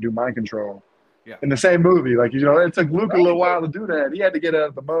can do mind control. Yeah. In the same movie, like, you know, it took Luke a little while to do that. He had to get out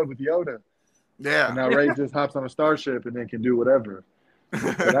of the mode with Yoda. Yeah. And now Rey just hops on a starship and then can do whatever. So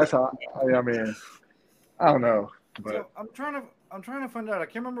that's how. I mean, I don't know. But So I'm trying to find out. I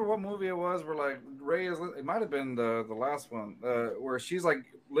can't remember what movie it was where like Rey is. It might have been the last one where she's like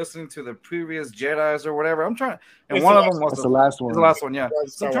listening to the previous Jedi's or whatever. I'm trying, and It's one the of them was that's the last one. it's the last one. Yeah.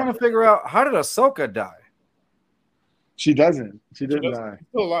 So I'm trying to figure out, how did Ahsoka die? She doesn't. She didn't doesn't. die.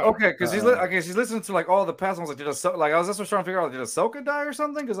 Still alive. Okay, because she's listening to like all the past ones. Like, I was just trying to figure out, did Ahsoka die or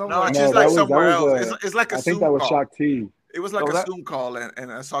something? Because I was No, like, it's No, just that like was- somewhere that was, else. It's like a I think Zoom that was call. Shock T. It was like Oh, a that- Zoom call, and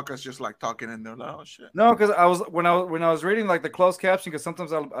Ahsoka's just like talking, and they're like, "Oh shit." no, because when I was reading like the closed caption, because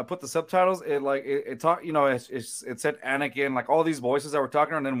sometimes I put the subtitles. It talked, you know, it said Anakin, like all these voices that were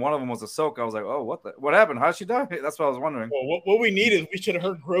talking, and then one of them was Ahsoka. I was like, oh, what happened? How did she die? That's what I was wondering. Well, what we need is we should have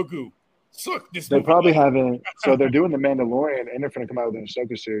heard Grogu. Suck this. They movie. probably haven't. So they're doing the Mandalorian, and they're going to come out with an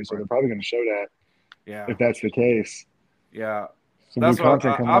Ahsoka series. So they're probably going to show that Yeah, if that's the case. yeah. Some That's new what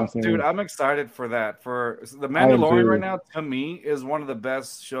content coming out soon. dude. I'm excited for that. For the I am Mandalorian too. right now, to me, is one of the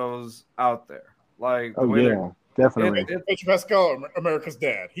best shows out there. Like, the Oh way yeah, definitely. it- Pedro Pascal, America's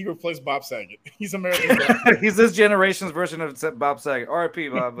dad. He replaced Bob Saget. He's America's dad. he's this generation's version of Bob Saget, R.I.P.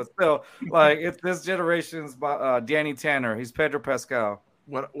 Bob, but still, like, it's this generation's Danny Tanner. He's Pedro Pascal.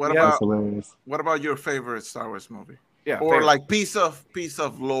 What Yeah. about That's hilarious. what about your favorite Star Wars movie, Yeah, or favorite. like piece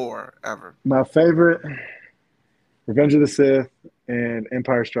of lore ever? My favorite, Revenge of the Sith and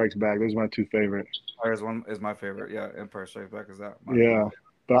Empire Strikes Back. Those are my two favorites. Empire is my favorite. Yeah, Empire Strikes Back is that. Yeah,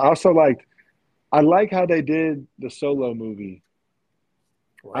 but I also I like how they did the Solo movie.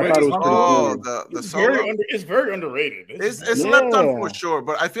 I thought it was pretty Oh, cool. the It's solo. it's very underrated. It's slept on for Yeah. sure,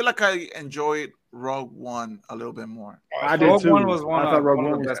 but I feel like I enjoyed Rogue One a little bit more. I did Rogue too. One was one I thought of Rogue one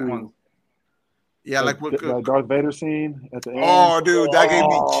of One the was best cool. ones. Yeah, like we the could. Darth Vader scene at the end. Oh, dude, that gave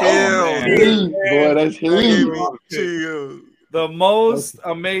me man. chills. Heat, boy, that's That gave heat. me chills. The most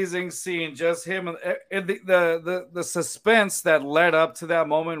amazing scene, just him and the suspense that led up to that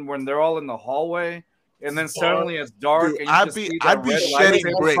moment when they're all in the hallway, and then suddenly it's dark. Dude, and you I'd just be see I'd that be red shedding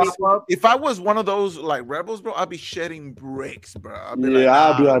lightsaber bricks. pop up. If I was one of those like rebels, bro, I'd be shedding bricks, bro. I'd be Yeah,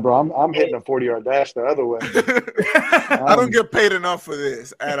 I'd be nah. like, bro, I'm hitting a 40-yard dash the other way. I don't get paid enough for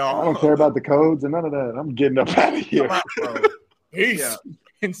this at all. I don't care about the codes and none of that. I'm getting up out of here. Bro. Peace. Yeah.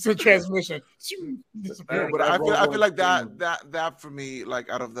 Instant transmission. Yeah, but I feel like that for me, like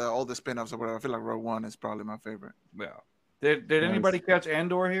out of all the spin-offs or whatever, I feel like Rogue One is probably my favorite. Yeah. Did anybody catch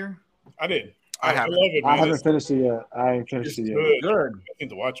Andor here? I did. I haven't. love it, man. I haven't finished it yet. I ain't finished It's it yet. good. Good. I need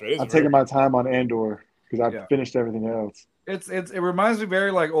to watch it. It's I'm very- taking my time on Andor because I've Yeah. finished everything else. It reminds me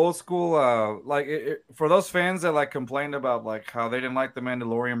very like old school. Like for those fans that like complained about like how they didn't like the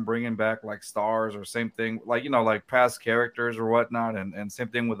Mandalorian bringing back like stars or same thing, like, you know, like past characters or whatnot, and same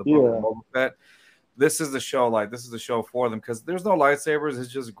thing with the book of Yeah. Boba Fett. This is the show. Like, this is the show for them because there's no lightsabers.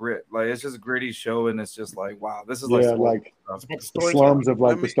 It's just grit. Like, it's just gritty show, and it's just like, wow, this is like Yeah, Star like Wars It's about the the story. slums of like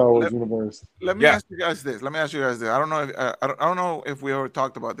Let the me- Star Wars let- universe. Let me Yeah. ask you guys this. I don't know if I don't know if we ever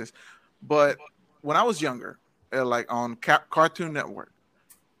talked about this, but when I was younger, like on Cartoon Network,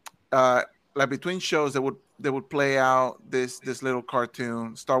 like between shows, they would play out this little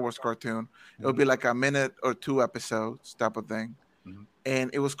cartoon, Star Wars cartoon. It would be like a minute or two episodes type of thing, Mhm. and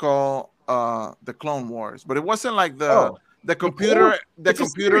it was called the Clone Wars. But it wasn't like Oh. the computer. The It's a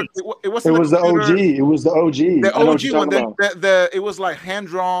computer. series. It It wasn't. was the computer- OG. It was the OG. The I know what OG you're one, talking about. it was like hand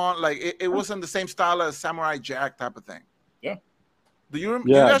drawn, like it wasn't the same style as Samurai Jack type of thing. Yeah. Do you, do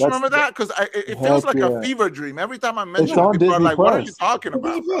Yeah, you guys that's- remember that? Because it Heck feels like yeah. a fever dream. Every time I mention on it, people are Disney like, what are you Plus. talking It's on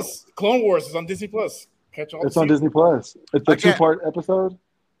about? Disney Plus. Clone Wars is on Disney Plus. Catch all. It's the on seasons. Disney Plus. It's the Again- 2-part episode.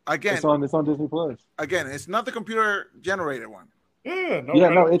 Again, It's on Disney Plus. it's not the computer generated one. Yeah, no, Yeah,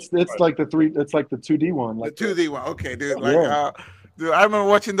 right. no, it's like the 2D one. The Like 2D one. Okay, dude. Like, Yeah. dude, I remember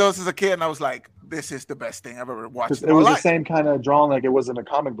watching those as a kid, and I was like, this is the best thing I've ever watched. 'cause In it my was the life. same kind of drawing like it was in the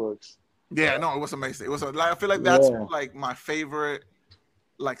comic books. Yeah, no, it was amazing. It was like I feel like that's Yeah. like my favorite,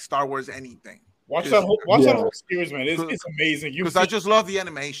 like Star Wars anything. Watch Yeah. that whole series, man. It's Because- amazing. You Because I just love the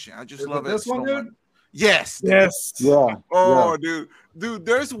animation. I just Is love it it. this one, so dude? much. Yes. yes. Yeah. Oh, yeah. dude,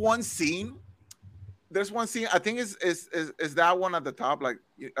 there's one scene there's one scene. I think is that one at the top, like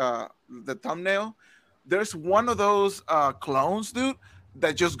the thumbnail. There's one of those clones, dude,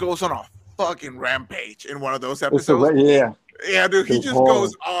 that just goes on a fucking rampage in one of those episodes. Yeah. Yeah, dude, he It's just horrible.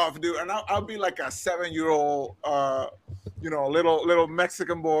 goes off, dude, and I'll be like a 7-year-old, little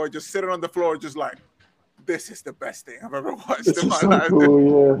Mexican boy just sitting on the floor, just like, this is the best thing I've ever watched It's in my so life.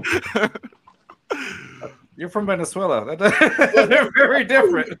 cool, yeah. You're from Venezuela. They're very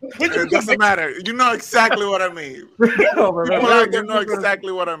different. It doesn't matter. You know exactly what I mean. No, but People out there know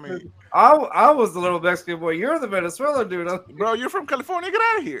exactly what I mean. I was the little Mexican boy. You're the Venezuelan dude. Bro, you're from California. Get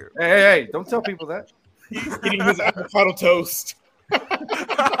out of here. Hey, don't tell people that. He's eating his avocado toast.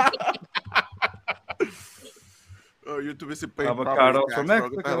 Oh, you're too busy paying Avocado property from tax, bro.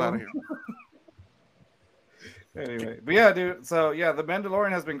 Get the hell Mexico. out of here. Anyway, but yeah, dude. So yeah, the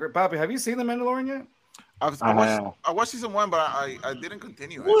Mandalorian has been great. Poppy, have you seen the Mandalorian yet? I watched season 1, but I didn't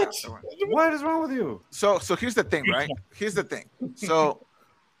continue. What? What is wrong with you? So here's the thing, right? Here's the thing. So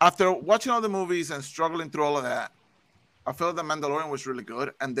after watching all the movies and struggling through all of that, I felt the Mandalorian was really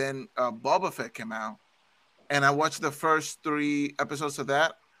good. And then Boba Fett came out, and I watched the first 3 episodes of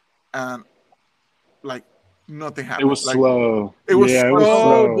that, and like nothing happened. It was slow. It was Yeah, so it was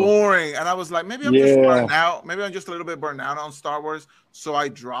slow. boring, and I was like, maybe I'm just burned out. Maybe I'm just a little bit burned out on Star Wars. So I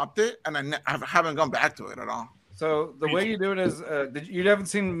dropped it, and I haven't gone back to it at all. So the way you do it is, you haven't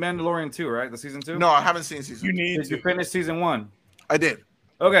seen Mandalorian 2, right? The season 2? No, I haven't seen season 2. You need Did you finish season 1? I did.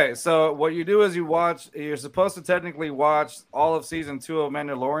 Okay, so what you do is you're supposed to technically watch all of season 2 of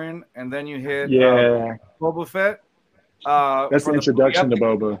Mandalorian, and then you hit Boba Fett. That's the introduction to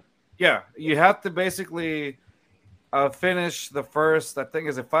Boba. Yeah, you have to basically finish the first, I think,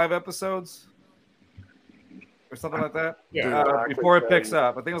 is it 5 episodes? Or something like that? Yeah. Before it picks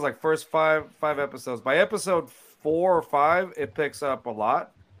up. I think it was like first five episodes. By episode 4 or 5, it picks up a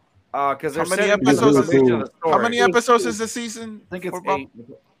lot. Because how many episodes? How many episodes is the season? I think it's 8.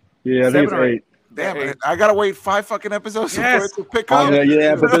 Yeah, I think it's 8. Damn, I gotta wait 5 fucking episodes for it to pick up.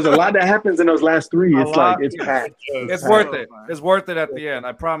 Yeah, but there's a lot that happens in those last 3. It's packed. It's worth it. It's worth it at the end.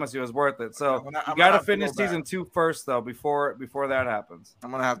 I promise you, it's worth it. So you gotta finish season 2 first, though, before that happens.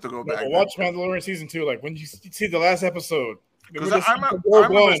 I'm gonna have to go back. Watch Mandalorian season 2. Like when you see the last episode. Because I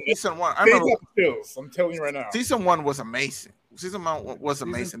remember season 1. I'm telling you right now. Season 1 was amazing. Season 1 was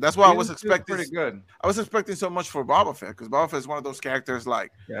amazing. That's why I was expecting pretty good. I was expecting so much for Boba Fett, because Boba Fett is one of those characters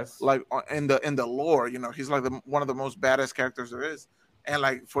like in the lore, he's like one of the most badass characters there is. And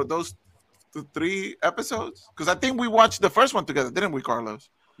like for those 3 episodes, because I think we watched the first one together, didn't we, Carlos?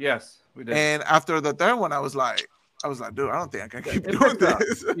 Yes, we did. And after the third one, I was like, dude, I don't think I can keep doing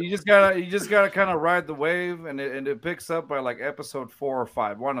this. You just gotta kind of ride the wave, and it picks up by like episode 4 or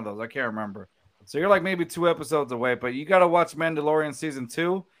 5, one of those. I can't remember. So you're like maybe 2 episodes away, but you gotta watch Mandalorian season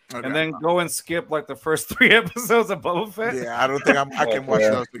 2, and then go and skip like the first 3 episodes of Boba Fett. Yeah, I don't think I can watch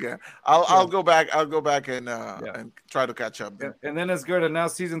those again. I'll go back. I'll go back and try to catch up. And then it's good. And now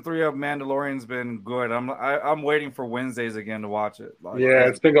season 3 of Mandalorian's been good. I'm waiting for Wednesdays again to watch it.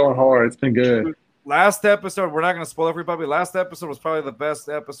 It's been going hard. It's been good. Last episode, we're not going to spoil it for everybody. Last episode was probably the best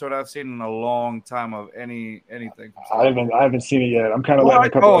episode I've seen in a long time of anything. I haven't seen it yet. I'm kind of letting a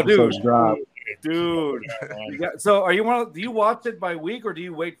couple episodes drop. Dude, so do you watch it by week, or do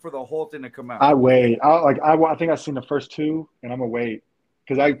you wait for the whole thing to come out? I wait. I think I've seen the first 2, and I'm gonna wait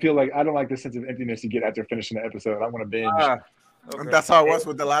because I feel like I don't like the sense of emptiness you get after finishing the episode. I want to binge. Okay. That's how it was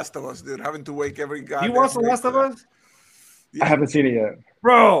with The Last of Us, dude. Having to wake every guy. You watch The Last of Us? I haven't seen it yet,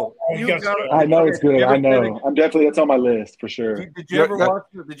 bro. I know it's good. I know. That's on my list for sure. Did you ever watch?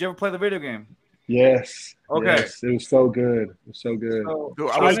 Did you ever play the video game? Yes. Okay. Yes, it was so good. It was so good. Dude,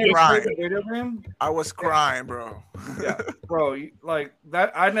 I was crying. I was crying, bro. Yeah, bro. Like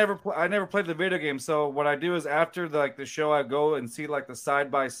that. I never played the video game. So what I do is after the show, I go and see like the side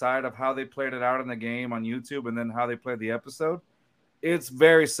by side of how they played it out in the game on YouTube, and then how they played the episode. It's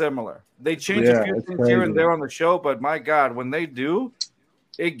very similar. They change a few things here and there on the show, but my God, when they do,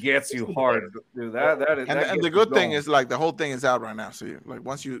 it gets you hard. Dude, that is. And the good thing is like the whole thing is out right now. So like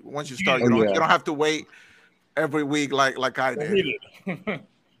once you start, you don't have to wait every week like I did.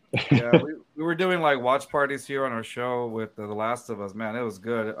 Yeah, we were doing like watch parties here on our show with The Last of Us. Man, it was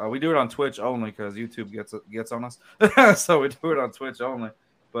good. We do it on Twitch only because YouTube gets on us, so we do it on Twitch only.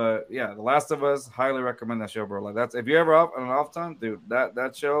 But yeah, The Last of Us, highly recommend that show, bro. Like that's if you ever on an off time, dude,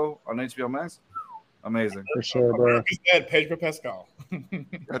 that show on HBO Max, amazing. For sure, bro. Pedro Pascal.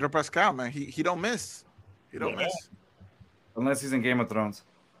 Pedro Pascal, man, he don't miss. He don't miss. Unless he's in Game of Thrones.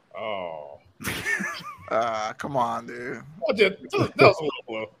 Oh. Come on, dude. That was a low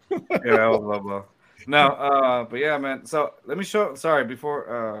blow. Yeah, that was a low blow. No, but yeah, man. So let me show. Sorry,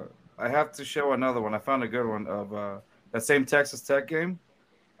 before I have to show another one. I found a good one of that same Texas Tech game.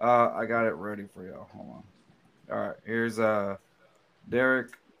 I got it ready for y'all. Hold on. All right, here's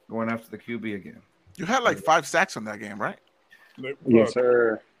Derek going after the QB again. You had like 5 sacks on that game, right? Yes,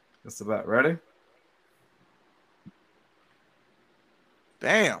 sir. Just about ready.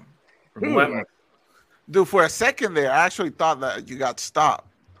 Damn. Relentless. Dude, for a second there, I actually thought that you got stopped.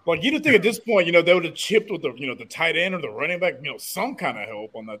 Like, you didn't think at this point, they would have chipped with the tight end or the running back, some kind of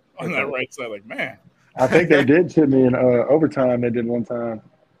help on that right side. Like, man. I think they did chip me in overtime. They did one time,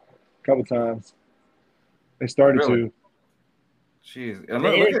 a couple times. They started to. Jeez. Look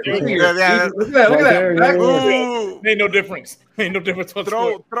Look at that. Ain't no difference. Ain't no difference.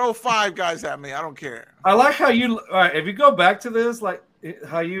 Throw 5 guys at me. I don't care. I like how you. All right, if you go back to this, like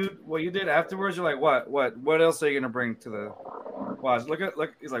what you did afterwards, you're like, what else are you gonna bring to the? Watch. Look.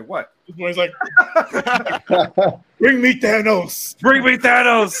 He's like, what? He's like, bring me Thanos. Bring me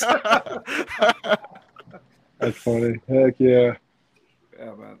Thanos. That's funny. Heck yeah.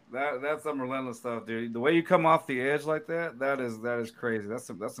 Yeah, man. That's some relentless stuff, dude. The way you come off the edge like that is crazy. That's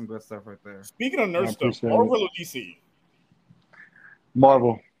some good stuff right there. Speaking of nerd stuff, Marvel or DC?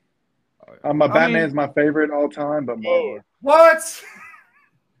 Marvel. Batman's my favorite all time, but Marvel. What?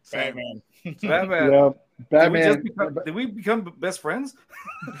 Batman. Yep. Batman. Did we become best friends?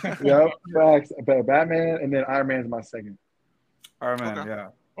 Yep. Facts. Batman, and then Iron Man's my second. Iron Man. Okay. Yeah.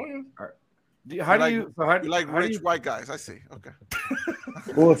 Oh yeah. All right. How do you like rich white guys? I see. Okay.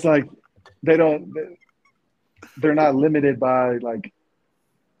 Well, it's like they're not limited by like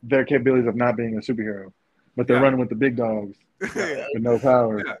their capabilities of not being a superhero, but they're running with the big dogs with no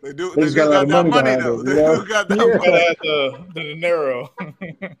power. Yeah, they do. They just got a lot of money though. They do got that money. The dinero.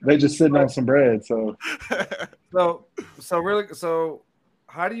 They just sitting on some bread. So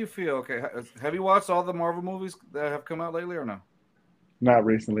how do you feel? Okay, have you watched all the Marvel movies that have come out lately or no? Not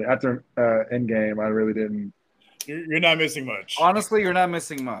recently. After Endgame, I really didn't. You're not missing much. Honestly, you're not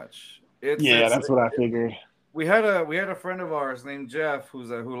missing much. That's what I figured. We had a friend of ours named Jeff who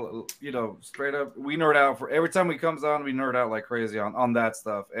straight up we nerd out for every time he comes on. We nerd out like crazy on that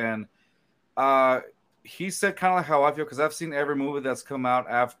stuff, and he said kind of like how I feel because I've seen every movie that's come out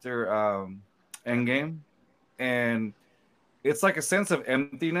after Endgame, and it's like a sense of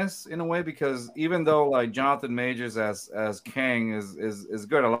emptiness in a way because even though like Jonathan Majors as Kang is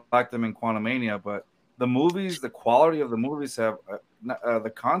good, I like them in Quantumania, but the movies, the quality of the movies have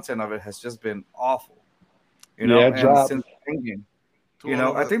the content of it has just been awful. And since Endgame,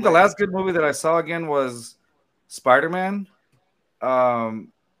 I think the last good movie that I saw again was Spider-Man.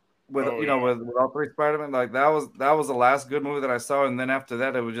 With all 3 Spider-Man, like that was the last good movie that I saw, and then after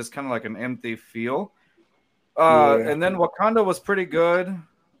that, it was just kind of like an empty feel. And then Wakanda was pretty good.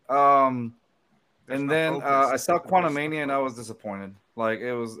 And then I saw Quantumania, and I was disappointed. Like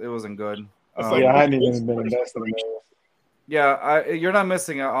it wasn't good. I hadn't even been invested in those. Yeah, you're not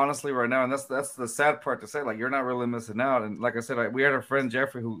missing out, honestly, right now, and that's the sad part to say. Like, you're not really missing out. And like I said, we had a friend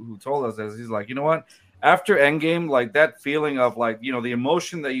Jeffrey who told us this. He's like, you know what? After Endgame, like that feeling of like the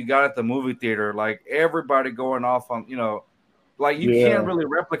emotion that you got at the movie theater, like everybody going off on like you can't really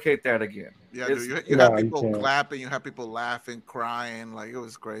replicate that again. Yeah, dude, you have people clapping, you have people laughing, crying, like it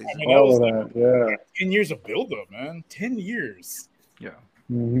was crazy. I mean, all of that, 10 years of build-up, man. 10 years. Yeah.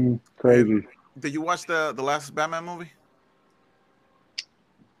 Mm-hmm. Crazy. Did you watch the last Batman movie?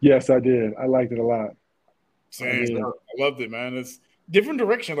 Yes, I did. I liked it a lot. Same. I loved it, man. It's different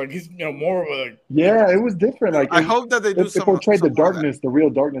direction. Like he's more of a it was different. Like I hope that they do. It portrayed the darkness, the real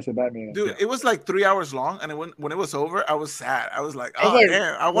darkness of Batman. Dude, it was like 3 hours long, and when it was over, I was sad. I was like,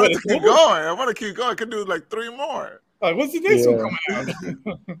 damn, I wanted to keep going. I could do like 3 more. Like, what's the next one coming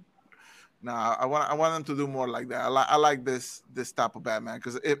out? Nah, I want them to do more like that. I like this type of Batman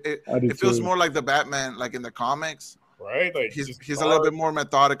because it feels more like the Batman like in the comics. Right, like he's a little bit more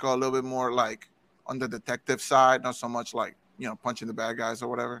methodical, a little bit more like on the detective side, not so much like punching the bad guys or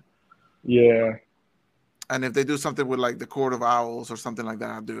whatever. Yeah. And if they do something with like the Court of Owls or something like that,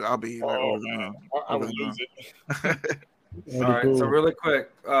 I'll be like, I would lose it. All right, so really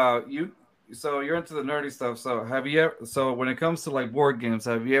quick, you're into the nerdy stuff. So have you ever? So when it comes to like board games,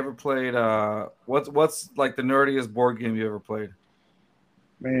 have you ever played? What's like the nerdiest board game you ever played?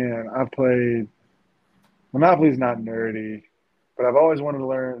 Man, I played. Monopoly's not nerdy, but I've always wanted to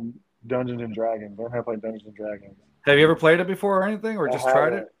learn Dungeons and Dragons. Learn how to play Dungeons and Dragons. Have you ever played it before or anything, or just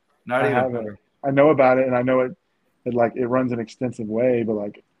tried it? Not even. I know about it, and I know it runs an extensive way. But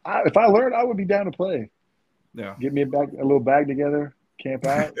like, if I learned, I would be down to play. Yeah. Get me a little bag together, camp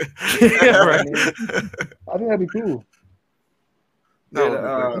out. Yeah, right. I think that'd be cool.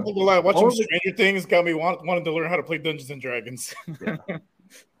 No, watching Stranger Things got me wanting to learn how to play Dungeons and Dragons. Yeah.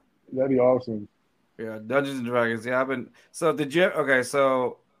 That'd be awesome. Yeah, Dungeons and Dragons. Yeah, I've been. So did you? Okay,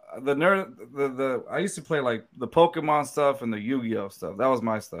 so the I used to play like the Pokemon stuff and the Yu-Gi-Oh stuff. That was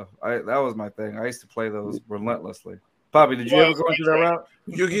my stuff. That was my thing. I used to play those relentlessly. Bobby, did you ever go into that route?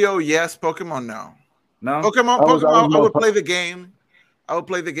 Yu-Gi-Oh, yes. Pokemon, no. No. Pokemon, I would play the game. I would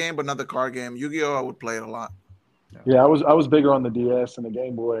play the game, but not the card game. Yu-Gi-Oh, I would play it a lot. Yeah, I was bigger on the DS and the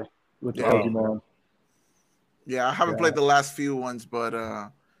Game Boy with the Pokemon. Yeah, I haven't played the last few ones, but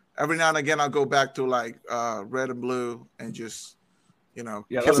every now and again I'll go back to like Red and Blue and just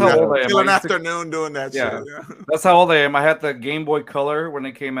that's how old I am. Kill an afternoon doing that shit. Yeah. That's how old I am. I had the Game Boy Color when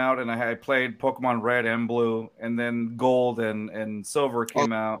it came out, and I played Pokemon Red and Blue, and then Gold and Silver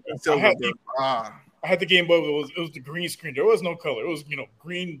came out. I had the Game Boy. It was the green screen. There was no color. It was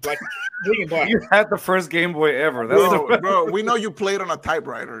green, black, green and black. You had the first Game Boy ever. Bro, we know you played on a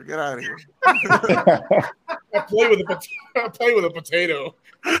typewriter. Get out of here. I play with a potato.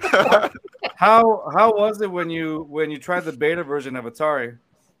 How was it when you tried the beta version of Atari?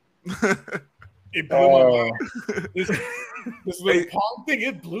 It blew my mind. This little Pong thing,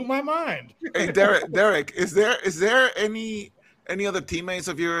 it blew my mind. Hey, Derek, is there any other teammates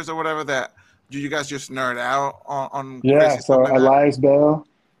of yours or whatever that you guys just nerd out on? Yeah, so Elias Bell.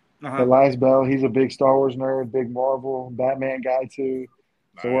 Uh-huh. Elias Bell, he's a big Star Wars nerd, big Marvel, Batman guy too.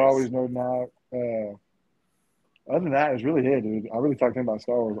 So we're always nerding out. Other than that, it's really it, dude. I really talk to him about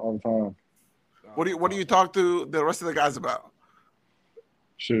Star Wars all the time. What do you talk to the rest of the guys about?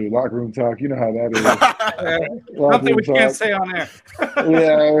 Shoot, locker room talk. You know how that is. Nothing we can't say on air.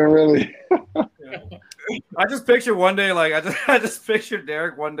 Yeah, really. I just picture one day, like I just picture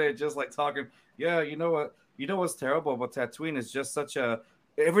Derek one day just like talking. Yeah, you know what? You know what's terrible about Tatooine is just such a.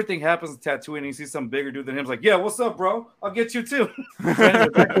 Everything happens in Tatooine, and you see some bigger dude than him. He's like, yeah, what's up, bro? I'll get you too.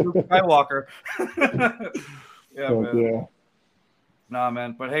 Skywalker. Yeah, man. Yeah. Nah,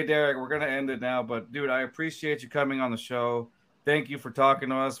 man. But hey, Derek, we're gonna end it now. But dude, I appreciate you coming on the show. Thank you for talking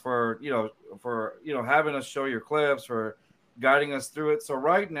to us, for having us show your clips, for guiding us through it. So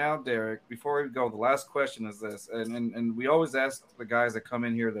right now, Derek, before we go, the last question is this, and we always ask the guys that come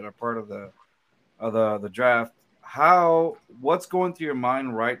in here that are part of the draft, what's going through your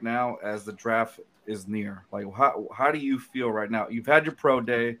mind right now as the draft is near? Like how do you feel right now? You've had your pro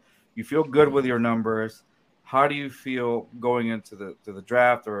day, you feel good with your numbers. How do you feel going into the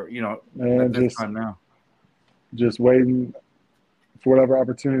draft, or at this time now? Just waiting for whatever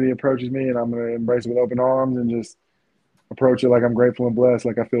opportunity approaches me, and I'm going to embrace it with open arms and just approach it like I'm grateful and blessed,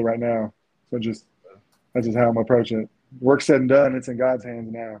 like I feel right now. So that's just how I'm approaching it. Work said and done. It's in God's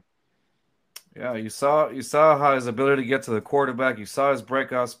hands now. Yeah, you saw how his ability to get to the quarterback. You saw his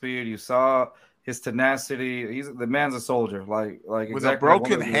breakout speed. You saw his tenacity. The man's a soldier. Like with exactly a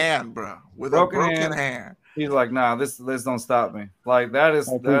broken hand, bro. With a broken hand. He's like, nah, this don't stop me. Like that is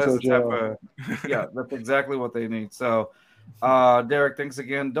the type of that's exactly what they need. So, Derek, thanks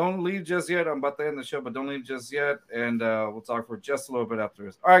again. Don't leave just yet. I'm about to end the show, but don't leave just yet, and we'll talk for just a little bit after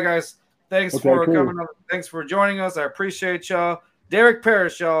this. All right, guys. Thanks for coming on. Thanks for joining us. I appreciate y'all. Derek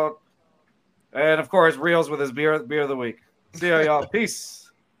Parish, y'all. And of course, Reels with his beer of the week. See y'all. Peace.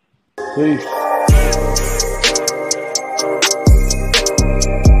 Peace.